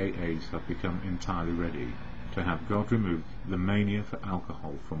 all AAs have become entirely ready to have God remove the mania for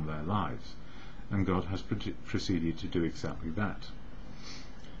alcohol from their lives, and God has proceeded to do exactly that.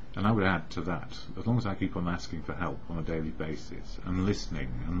 And I would add to that, as long as I keep on asking for help on a daily basis, and listening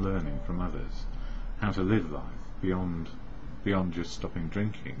and learning from others how to live life beyond just stopping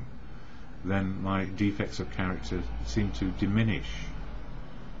drinking, then my defects of character seem to diminish.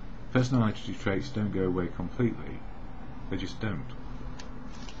 Personality traits don't go away completely, they just don't.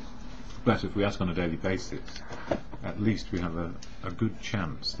 But if we ask on a daily basis, at least we have a good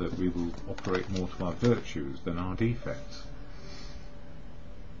chance that we will operate more to our virtues than our defects.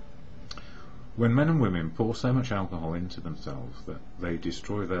 When men and women pour so much alcohol into themselves that they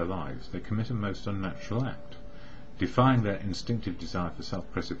destroy their lives, they commit a most unnatural act. Defying their instinctive desire for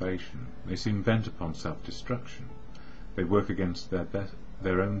self-preservation, they seem bent upon self-destruction. They work against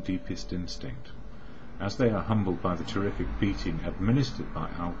their own deepest instinct. As they are humbled by the terrific beating administered by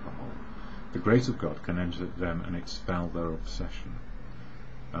alcohol, the grace of God can enter them and expel their obsession.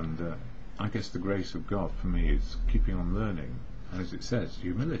 And I guess the grace of God for me is keeping on learning, and as it says,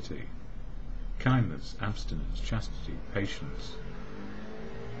 humility, kindness, abstinence, chastity, patience,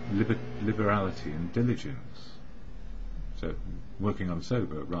 liberality and diligence. So working on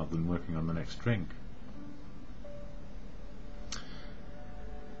sober rather than working on the next drink.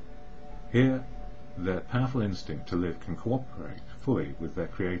 Here, their powerful instinct to live can cooperate fully with their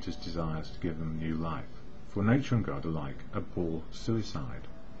Creator's desires to give them new life, for nature and God alike abhor suicide.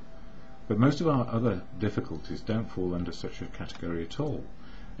 But most of our other difficulties don't fall under such a category at all.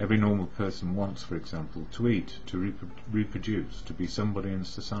 Every normal person wants, for example, to eat, to reproduce, to be somebody in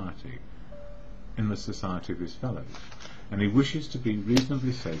society, in the society of his fellows, and he wishes to be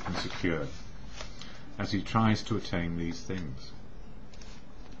reasonably safe and secure as he tries to attain these things.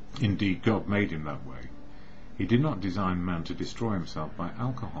 Indeed, God made him that way. He did not design man to destroy himself by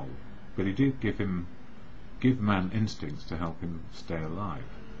alcohol, but he did give man instincts to help him stay alive.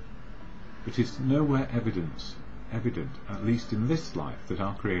 It is nowhere evident, at least in this life, that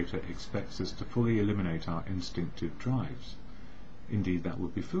our Creator expects us to fully eliminate our instinctive drives. Indeed, that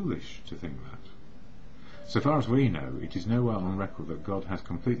would be foolish to think that. So far as we know, it is nowhere on record that God has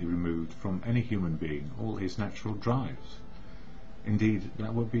completely removed from any human being all his natural drives. Indeed,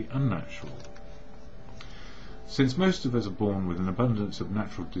 that would be unnatural. Since most of us are born with an abundance of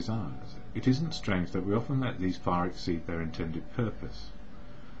natural desires, it isn't strange that we often let these far exceed their intended purpose.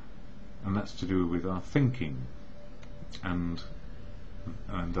 And that's to do with our thinking and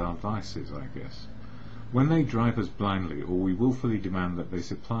our vices, I guess. When they drive us blindly, or we willfully demand that they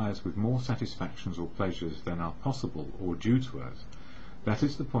supply us with more satisfactions or pleasures than are possible or due to us, that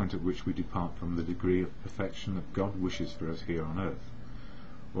is the point at which we depart from the degree of perfection that God wishes for us here on earth,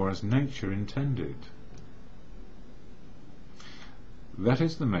 or as nature intended. That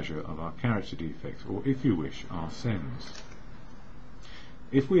is the measure of our character defects, or, if you wish, our sins.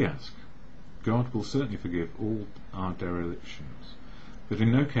 If we ask, God will certainly forgive all our derelictions, but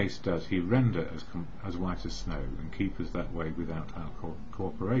in no case does he render us as white as snow and keep us that way without our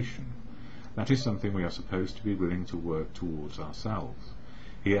cooperation. That is something we are supposed to be willing to work towards ourselves.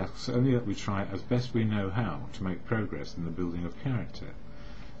 He asks only that we try as best we know how to make progress in the building of character.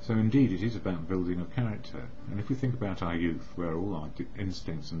 So indeed it is about building of character, and if we think about our youth, where all our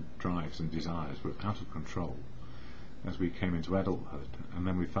instincts and drives and desires were out of control, as we came into adulthood, and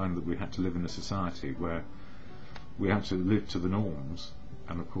then we found that we had to live in a society where we had to live to the norms,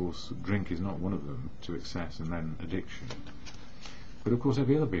 and of course drink is not one of them, to excess and then addiction. But of course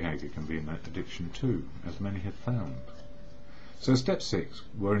every other behaviour can be an addiction too, as many have found. So step 6,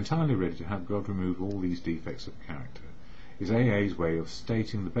 we're entirely ready to have God remove all these defects of character, is AA's way of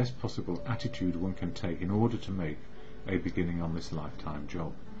stating the best possible attitude one can take in order to make a beginning on this lifetime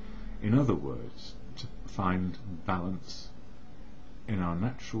job. In other words, to find balance in our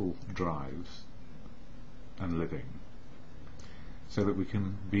natural drives and living, so that we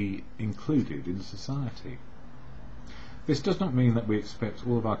can be included in society. This does not mean that we expect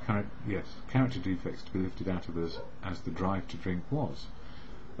all of our character defects to be lifted out of us as the drive to drink was.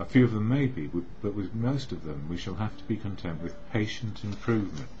 A few of them may be, but with most of them we shall have to be content with patient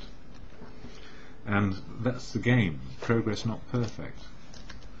improvement. And that's the game, progress not perfect.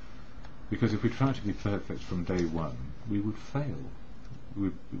 Because if we try to be perfect from day one, we would fail.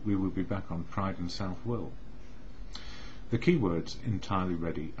 We would be back on pride and self-will. The key words, entirely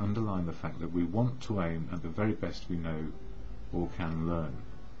ready, underline the fact that we want to aim at the very best we know or can learn.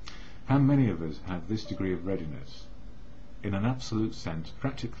 How many of us have this degree of readiness? In an absolute sense,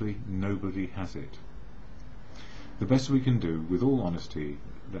 practically nobody has it. The best we can do, with all honesty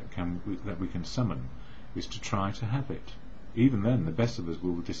that we can summon, is to try to have it. Even then, the best of us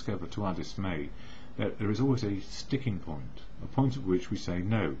will discover, to our dismay, that there is always a sticking point, a point at which we say,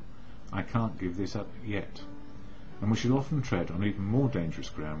 no, I can't give this up yet. And we shall often tread on even more dangerous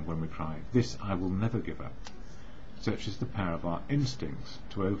ground when we cry, this I will never give up. Such is the power of our instincts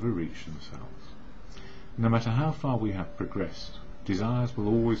to overreach themselves. No matter how far we have progressed, desires will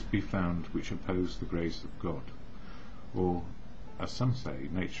always be found which oppose the grace of God, or, as some say,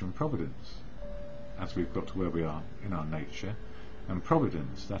 nature and providence, as we've got to where we are in our nature, and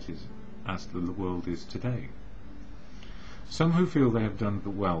providence, that is, as the world is today. Some who feel they have done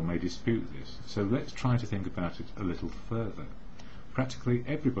well may dispute this, so let's try to think about it a little further. Practically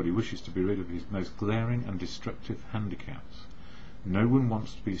everybody wishes to be rid of his most glaring and destructive handicaps. No one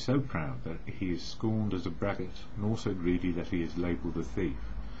wants to be so proud that he is scorned as a braggart, nor so greedy that he is labelled a thief.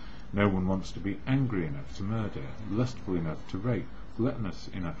 No one wants to be angry enough to murder, lustful enough to rape, gluttonous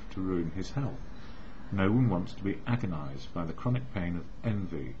enough to ruin his health. No one wants to be agonised by the chronic pain of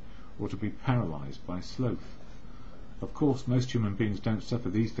envy, or to be paralysed by sloth. Of course, most human beings don't suffer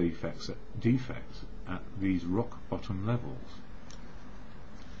these defects at these rock-bottom levels.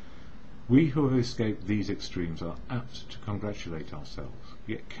 We who have escaped these extremes are apt to congratulate ourselves.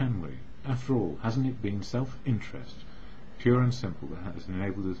 Yet can we? After all, hasn't it been self-interest, pure and simple, that has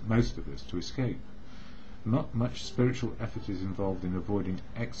enabled most of us to escape. Not much spiritual effort is involved in avoiding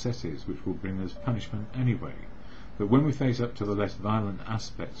excesses which will bring us punishment anyway. But when we face up to the less violent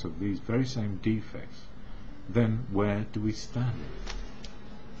aspects of these very same defects, then where do we stand?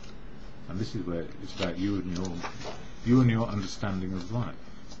 And this is where it's about you and your understanding of life,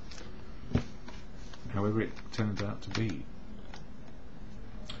 however it turns out to be.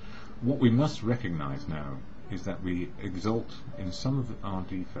 What we must recognise now is that we exult in some of our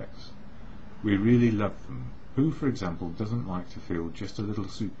defects. We really love them. Who, for example, doesn't like to feel just a little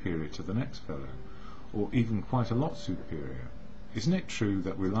superior to the next fellow, or even quite a lot superior? Isn't it true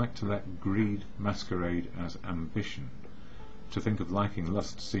that we like to let greed masquerade as ambition? To think of liking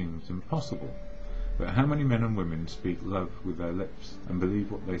lust seems impossible. But how many men and women speak love with their lips and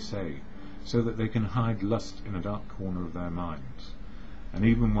believe what they say, so that they can hide lust in a dark corner of their minds? And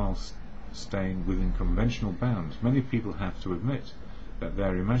even while staying within conventional bounds, many people have to admit that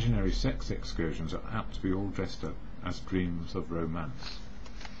their imaginary sex excursions are apt to be all dressed up as dreams of romance.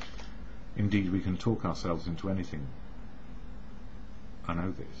 Indeed, we can talk ourselves into anything. I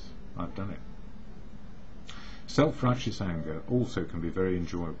know this. I've done it. Self-righteous anger also can be very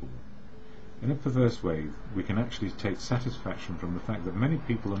enjoyable. In a perverse way, we can actually take satisfaction from the fact that many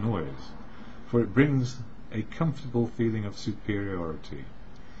people annoy us, for it brings a comfortable feeling of superiority.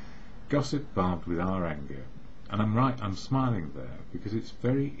 Gossip barbed with our anger. And I'm smiling there, because it's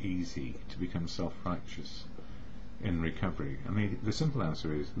very easy to become self-righteous in recovery. I mean, the simple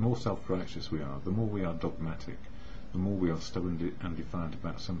answer is, the more self-righteous we are, the more we are dogmatic, the more we are stubborn and defiant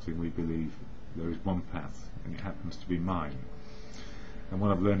about something we believe there is one path, and it happens to be mine. And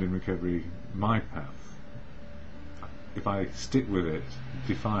what I've learned in recovery, my path, if I stick with it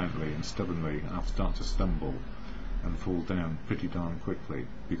defiantly and stubbornly, I'll start to stumble and fall down pretty darn quickly,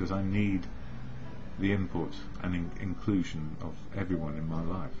 because I need the input and inclusion of everyone in my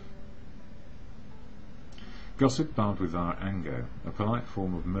life. Gossip barbed with our anger, a polite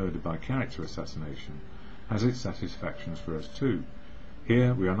form of murder by character assassination, has its satisfactions for us too.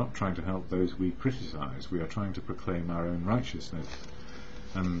 Here we are not trying to help those we criticise, we are trying to proclaim our own righteousness.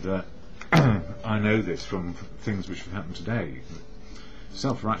 And I know this from things which have happened today.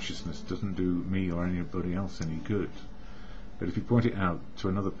 Self-righteousness doesn't do me or anybody else any good. But if you point it out to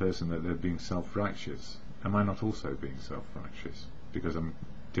another person that they're being self-righteous, am I not also being self-righteous? Because I'm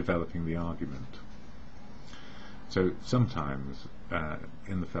developing the argument. So sometimes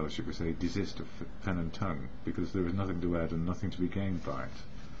in the fellowship we say, desist of pen and tongue, because there is nothing to add and nothing to be gained by it,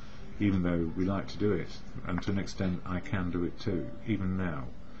 even though we like to do it, and to an extent I can do it too, even now.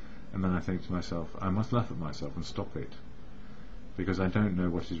 And then I think to myself, I must laugh at myself and stop it, because I don't know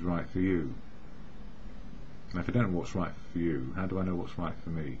what is right for you. And if I don't know what's right for you, how do I know what's right for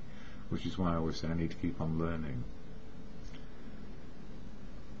me? Which is why I always say I need to keep on learning.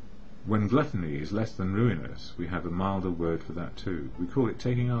 When gluttony is less than ruinous, we have a milder word for that too. We call it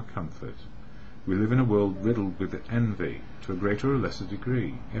taking our comfort. We live in a world riddled with envy, to a greater or lesser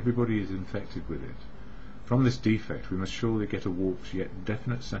degree. Everybody is infected with it. From this defect we must surely get a warped yet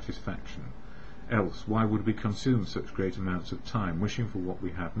definite satisfaction. Else, why would we consume such great amounts of time wishing for what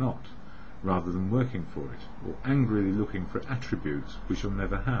we have not, rather than working for it, or angrily looking for attributes we shall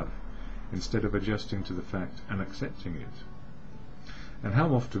never have, instead of adjusting to the fact and accepting it? And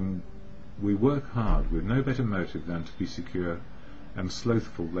how often we work hard with no better motive than to be secure and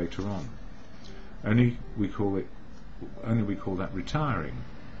slothful later on. Only we call that retiring.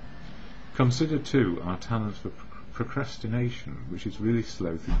 Consider too our talent for procrastination, which is really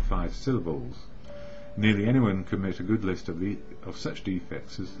sloth in 5 syllables. Nearly anyone can make a good list of such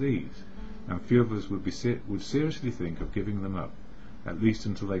defects as these, and few of us would seriously think of giving them up, at least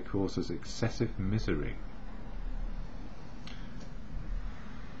until they cause us excessive misery.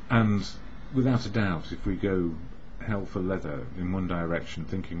 And without a doubt, if we go hell for leather in one direction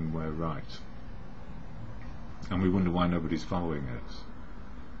thinking we're right, and we wonder why nobody's following us,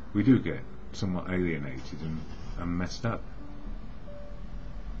 we do get somewhat alienated and messed up.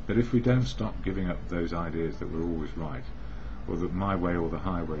 But if we don't stop giving up those ideas that we're always right, or that my way or the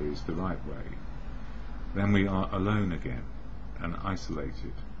highway is the right way, then we are alone again and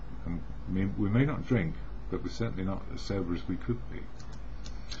isolated. And we may not drink, but we're certainly not as sober as we could be.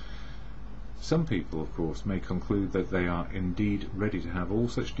 Some people, of course, may conclude that they are indeed ready to have all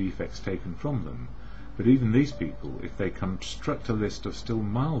such defects taken from them, but even these people, if they construct a list of still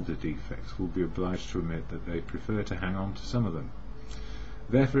milder defects, will be obliged to admit that they prefer to hang on to some of them.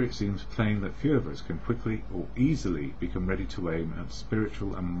 Therefore it seems plain that few of us can quickly or easily become ready to aim at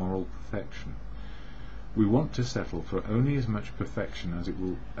spiritual and moral perfection. We want to settle for only as much perfection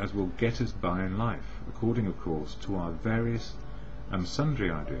as will get us by in life, according, of course, to our various and sundry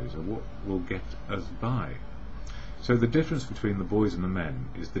ideas of what will get us by. So the difference between the boys and the men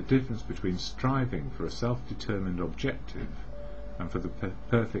is the difference between striving for a self-determined objective and for the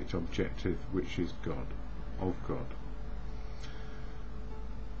perfect objective, which is God, of God.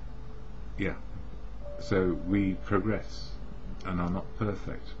 Yeah. So we progress and are not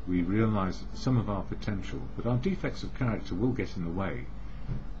perfect. We realise some of our potential, but our defects of character will get in the way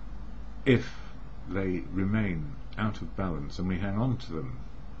if they remain out of balance and we hang on to them.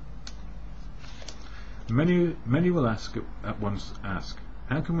 Many will at once ask,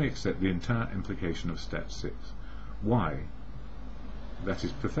 how can we accept the entire implication of step 6? Why? That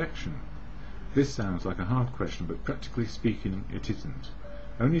is perfection. This sounds like a hard question, but practically speaking it isn't.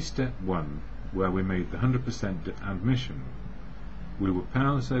 Only step 1, where we made the 100% admission, we were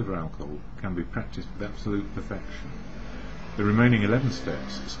powerless over alcohol, can be practiced with absolute perfection. The remaining 11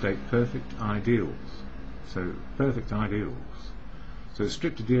 steps state perfect ideals. So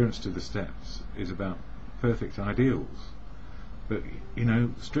strict adherence to the steps is about perfect ideals. But,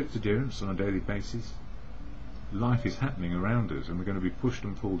 strict adherence on a daily basis, life is happening around us and we're going to be pushed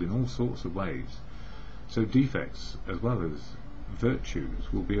and pulled in all sorts of ways. So defects as well as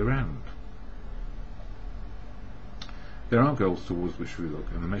virtues will be around. There are goals towards which we look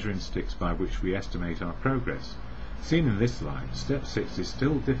and the measuring sticks by which we estimate our progress. Seen in this light, step 6 is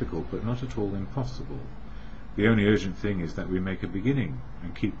still difficult but not at all impossible. The only urgent thing is that we make a beginning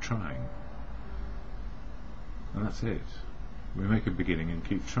and keep trying. And that's it. We make a beginning and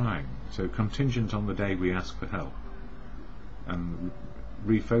keep trying. So contingent on the day we ask for help and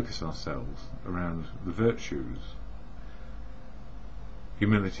refocus ourselves around the virtues: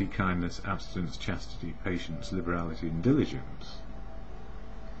 humility, kindness, abstinence, chastity, patience, liberality and diligence.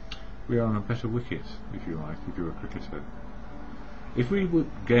 We are on a better wicket, if you like, if you're a cricketer. If we would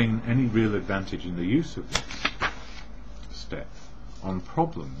gain any real advantage in the use of this step on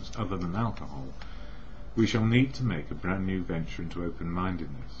problems other than alcohol, we shall need to make a brand new venture into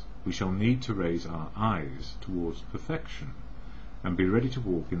open-mindedness. We shall need to raise our eyes towards perfection and be ready to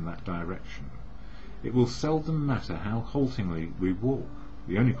walk in that direction. It will seldom matter how haltingly we walk.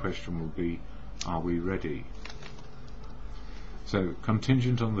 The only question will be, are we ready? So,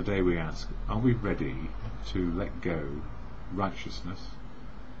 contingent on the day we ask, are we ready to let go righteousness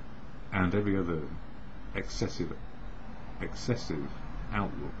and every other excessive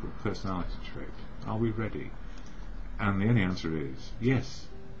outlook or personality trait? Are we ready? And the only answer is yes,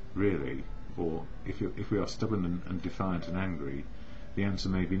 really. Or if we are stubborn and defiant and angry, the answer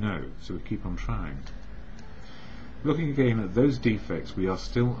may be no. So we keep on trying. Looking again at those defects we are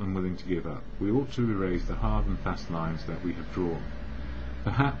still unwilling to give up, we ought to erase the hard and fast lines that we have drawn.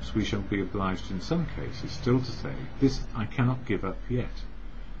 Perhaps we shall be obliged in some cases still to say, this I cannot give up yet.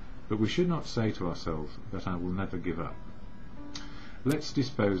 But we should not say to ourselves that I will never give up. Let's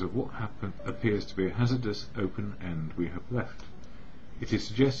dispose of what appears to be a hazardous open end we have left. It is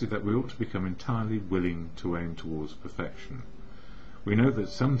suggested that we ought to become entirely willing to aim towards perfection. We know that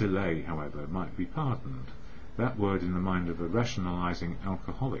some delay, however, might be pardoned. That word in the mind of a rationalizing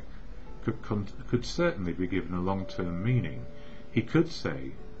alcoholic could certainly be given a long-term meaning. He could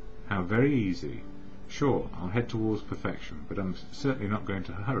say, how very easy. Sure, I'll head towards perfection, but I'm certainly not going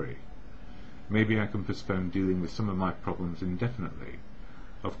to hurry. Maybe I can postpone dealing with some of my problems indefinitely.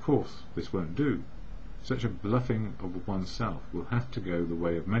 Of course, this won't do. Such a bluffing of oneself will have to go the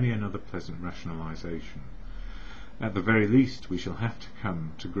way of many another pleasant rationalization. At the very least, we shall have to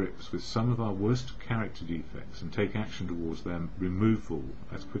come to grips with some of our worst character defects and take action towards their removal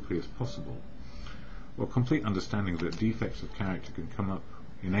as quickly as possible. Well, complete understanding that defects of character can come up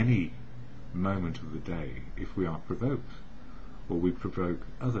in any moment of the day if we are provoked, or we provoke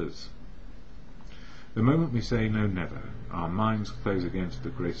others. The moment we say no, never, our minds close against the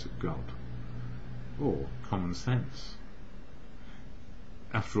grace of God, or common sense.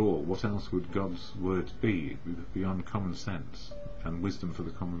 After all, what else would God's words be beyond common sense and wisdom for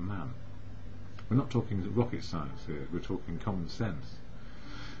the common man? We're not talking rocket science here, we're talking common sense.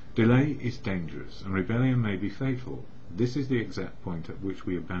 Delay is dangerous, and rebellion may be fatal. This is the exact point at which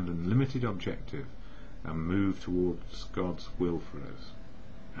we abandon limited objective and move towards God's will for us,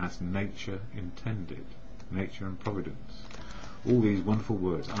 as nature intended. Nature and providence. All these wonderful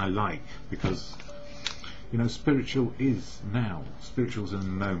words I like, because spiritual is now. Spiritual's in the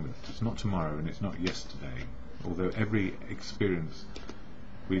moment. It's not tomorrow and it's not yesterday. Although every experience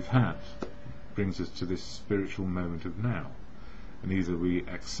we've had brings us to this spiritual moment of now. And either we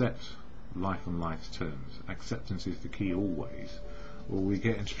accept life on life's terms, acceptance is the key always, or we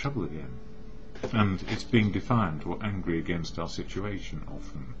get into trouble again. And it's being defiant or angry against our situation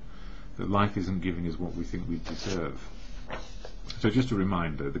often, that life isn't giving us what we think we deserve. So just a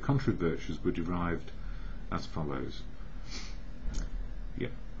reminder, the contrary virtues were derived as follows.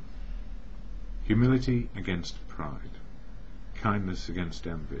 Humility against pride, kindness against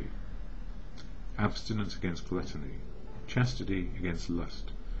envy, abstinence against gluttony, chastity against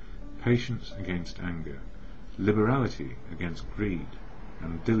lust, patience against anger, liberality against greed,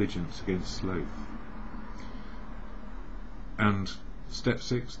 and diligence against sloth. And step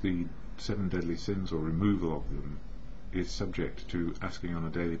 6, the 7 deadly sins, or removal of them, is subject to asking on a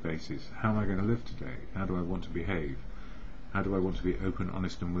daily basis, how am I going to live today? How do I want to behave? How do I want to be open,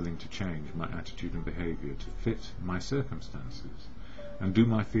 honest and willing to change my attitude and behaviour to fit my circumstances? And do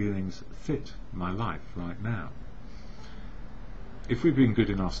my feelings fit my life right now? If we've been good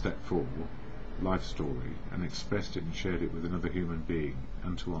in our step 4, life story, and expressed it and shared it with another human being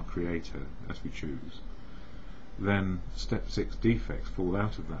and to our Creator as we choose, then step 6 defects fall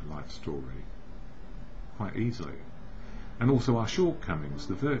out of that life story quite easily. And also our shortcomings,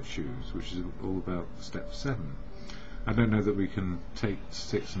 the virtues, which is all about step 7. I don't know that we can take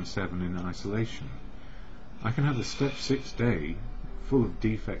 6 and 7 in isolation. I can have a step 6 day full of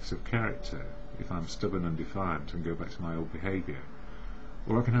defects of character if I'm stubborn and defiant and go back to my old behaviour.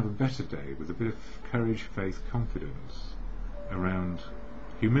 Or I can have a better day with a bit of courage, faith, confidence around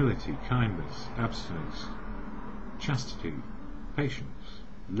humility, kindness, abstinence, chastity, patience,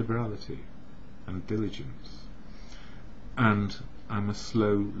 liberality and diligence. And I'm a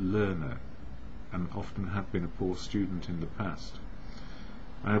slow learner and often have been a poor student in the past.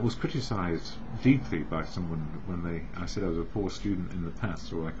 I was criticised deeply by someone when I said I was a poor student in the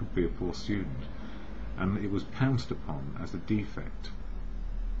past, or I could be a poor student, and it was pounced upon as a defect.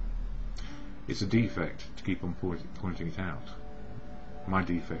 It's a defect to keep on pointing it out. My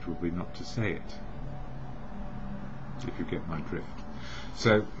defect would be not to say it, if you get my drift.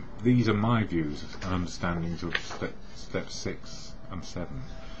 So these are my views and understandings of step 6 and 7.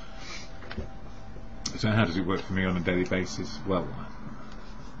 So how does it work for me on a daily basis? Well,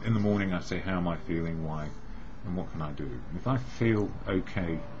 in the morning I say, how am I feeling, why, and what can I do? And if I feel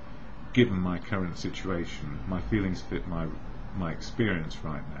okay, given my current situation, my feelings fit my experience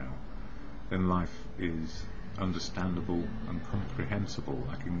right now, then life is understandable and comprehensible.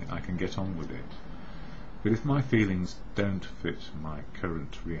 I can get on with it. But if my feelings don't fit my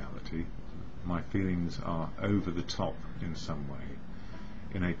current reality, my feelings are over the top in some way,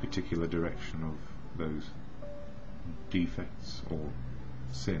 in a particular direction of those defects or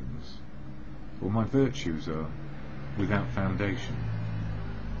sins, or my virtues are without foundation,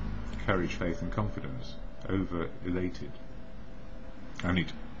 courage, faith and confidence, over elated, I need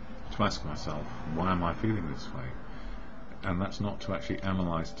to ask myself, why am I feeling this way? And that's not to actually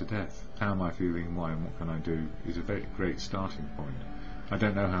analyse to death. How am I feeling, why, and what can I do is a very great starting point. I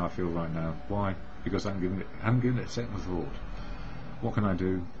don't know how I feel right now. Why? Because I haven't given it a second thought. What can I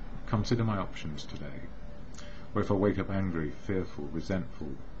do? Consider my options today. Or if I wake up angry, fearful,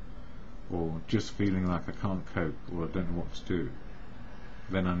 resentful, or just feeling like I can't cope, or I don't know what to do,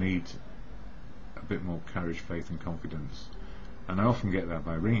 then I need a bit more courage, faith and confidence. And I often get that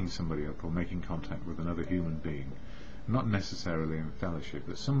by ringing somebody up or making contact with another human being, not necessarily in fellowship,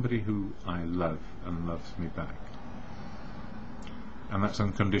 but somebody who I love and loves me back. And that's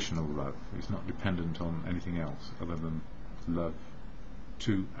unconditional love. It's not dependent on anything else other than love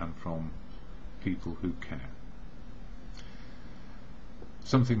to and from people who care.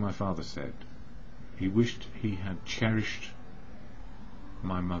 Something my father said. He wished he had cherished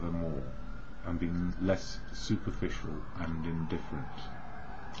my mother more and been less superficial and indifferent.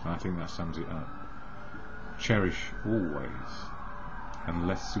 And I think that sums it up. Cherish always, and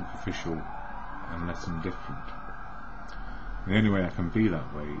less superficial and less indifferent. The only way I can be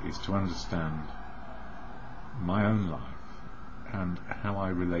that way is to understand my own life and how I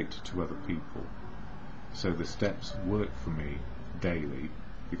relate to other people. So the steps work for me daily,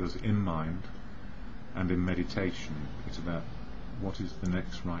 because in mind and in meditation it's about what is the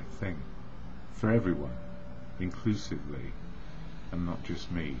next right thing for everyone, inclusively, and not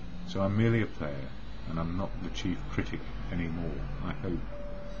just me. So I'm merely a player, and I'm not the chief critic anymore, I hope.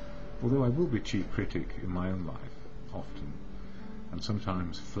 Although I will be chief critic in my own life, often, and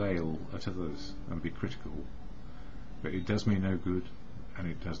sometimes flail at others and be critical, but it does me no good, and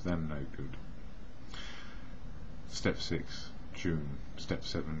it does them no good. Step 6, June. Step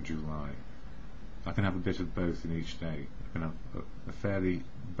 7, July. I can have a bit of both in each day. I can have a fairly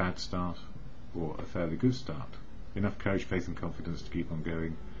bad start or a fairly good start. Enough courage, faith and confidence to keep on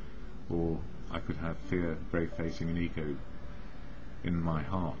going, or I could have fear, brave facing and ego in my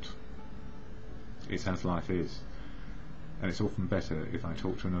heart. It's as life is. And it's often better if I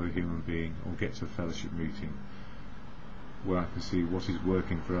talk to another human being or get to a fellowship meeting where I can see what is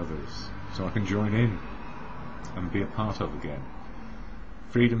working for others, so I can join in and be a part of again.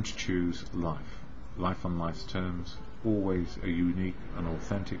 Freedom to choose life on life's terms, always a unique and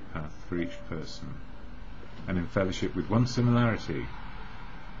authentic path for each person, and in fellowship with one similarity,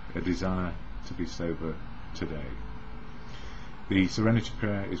 a desire to be sober today. The Serenity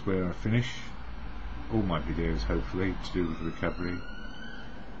Prayer is where I finish all my videos, hopefully, to do with recovery,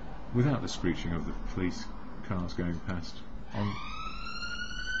 without the screeching of the police cars going past on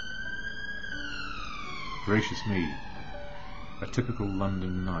gracious me, a typical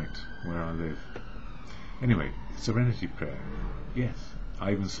London night where I live. Anyway, Serenity Prayer, yes,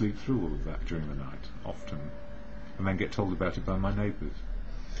 I even sleep through all of that during the night, often, and then get told about it by my neighbours.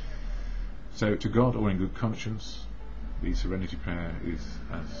 So, to God or in good conscience, the Serenity Prayer is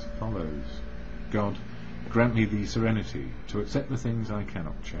as follows. God, grant me the serenity to accept the things I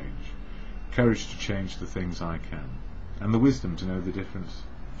cannot change, courage to change the things I can, and the wisdom to know the difference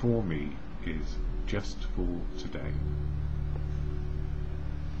for me is just for today.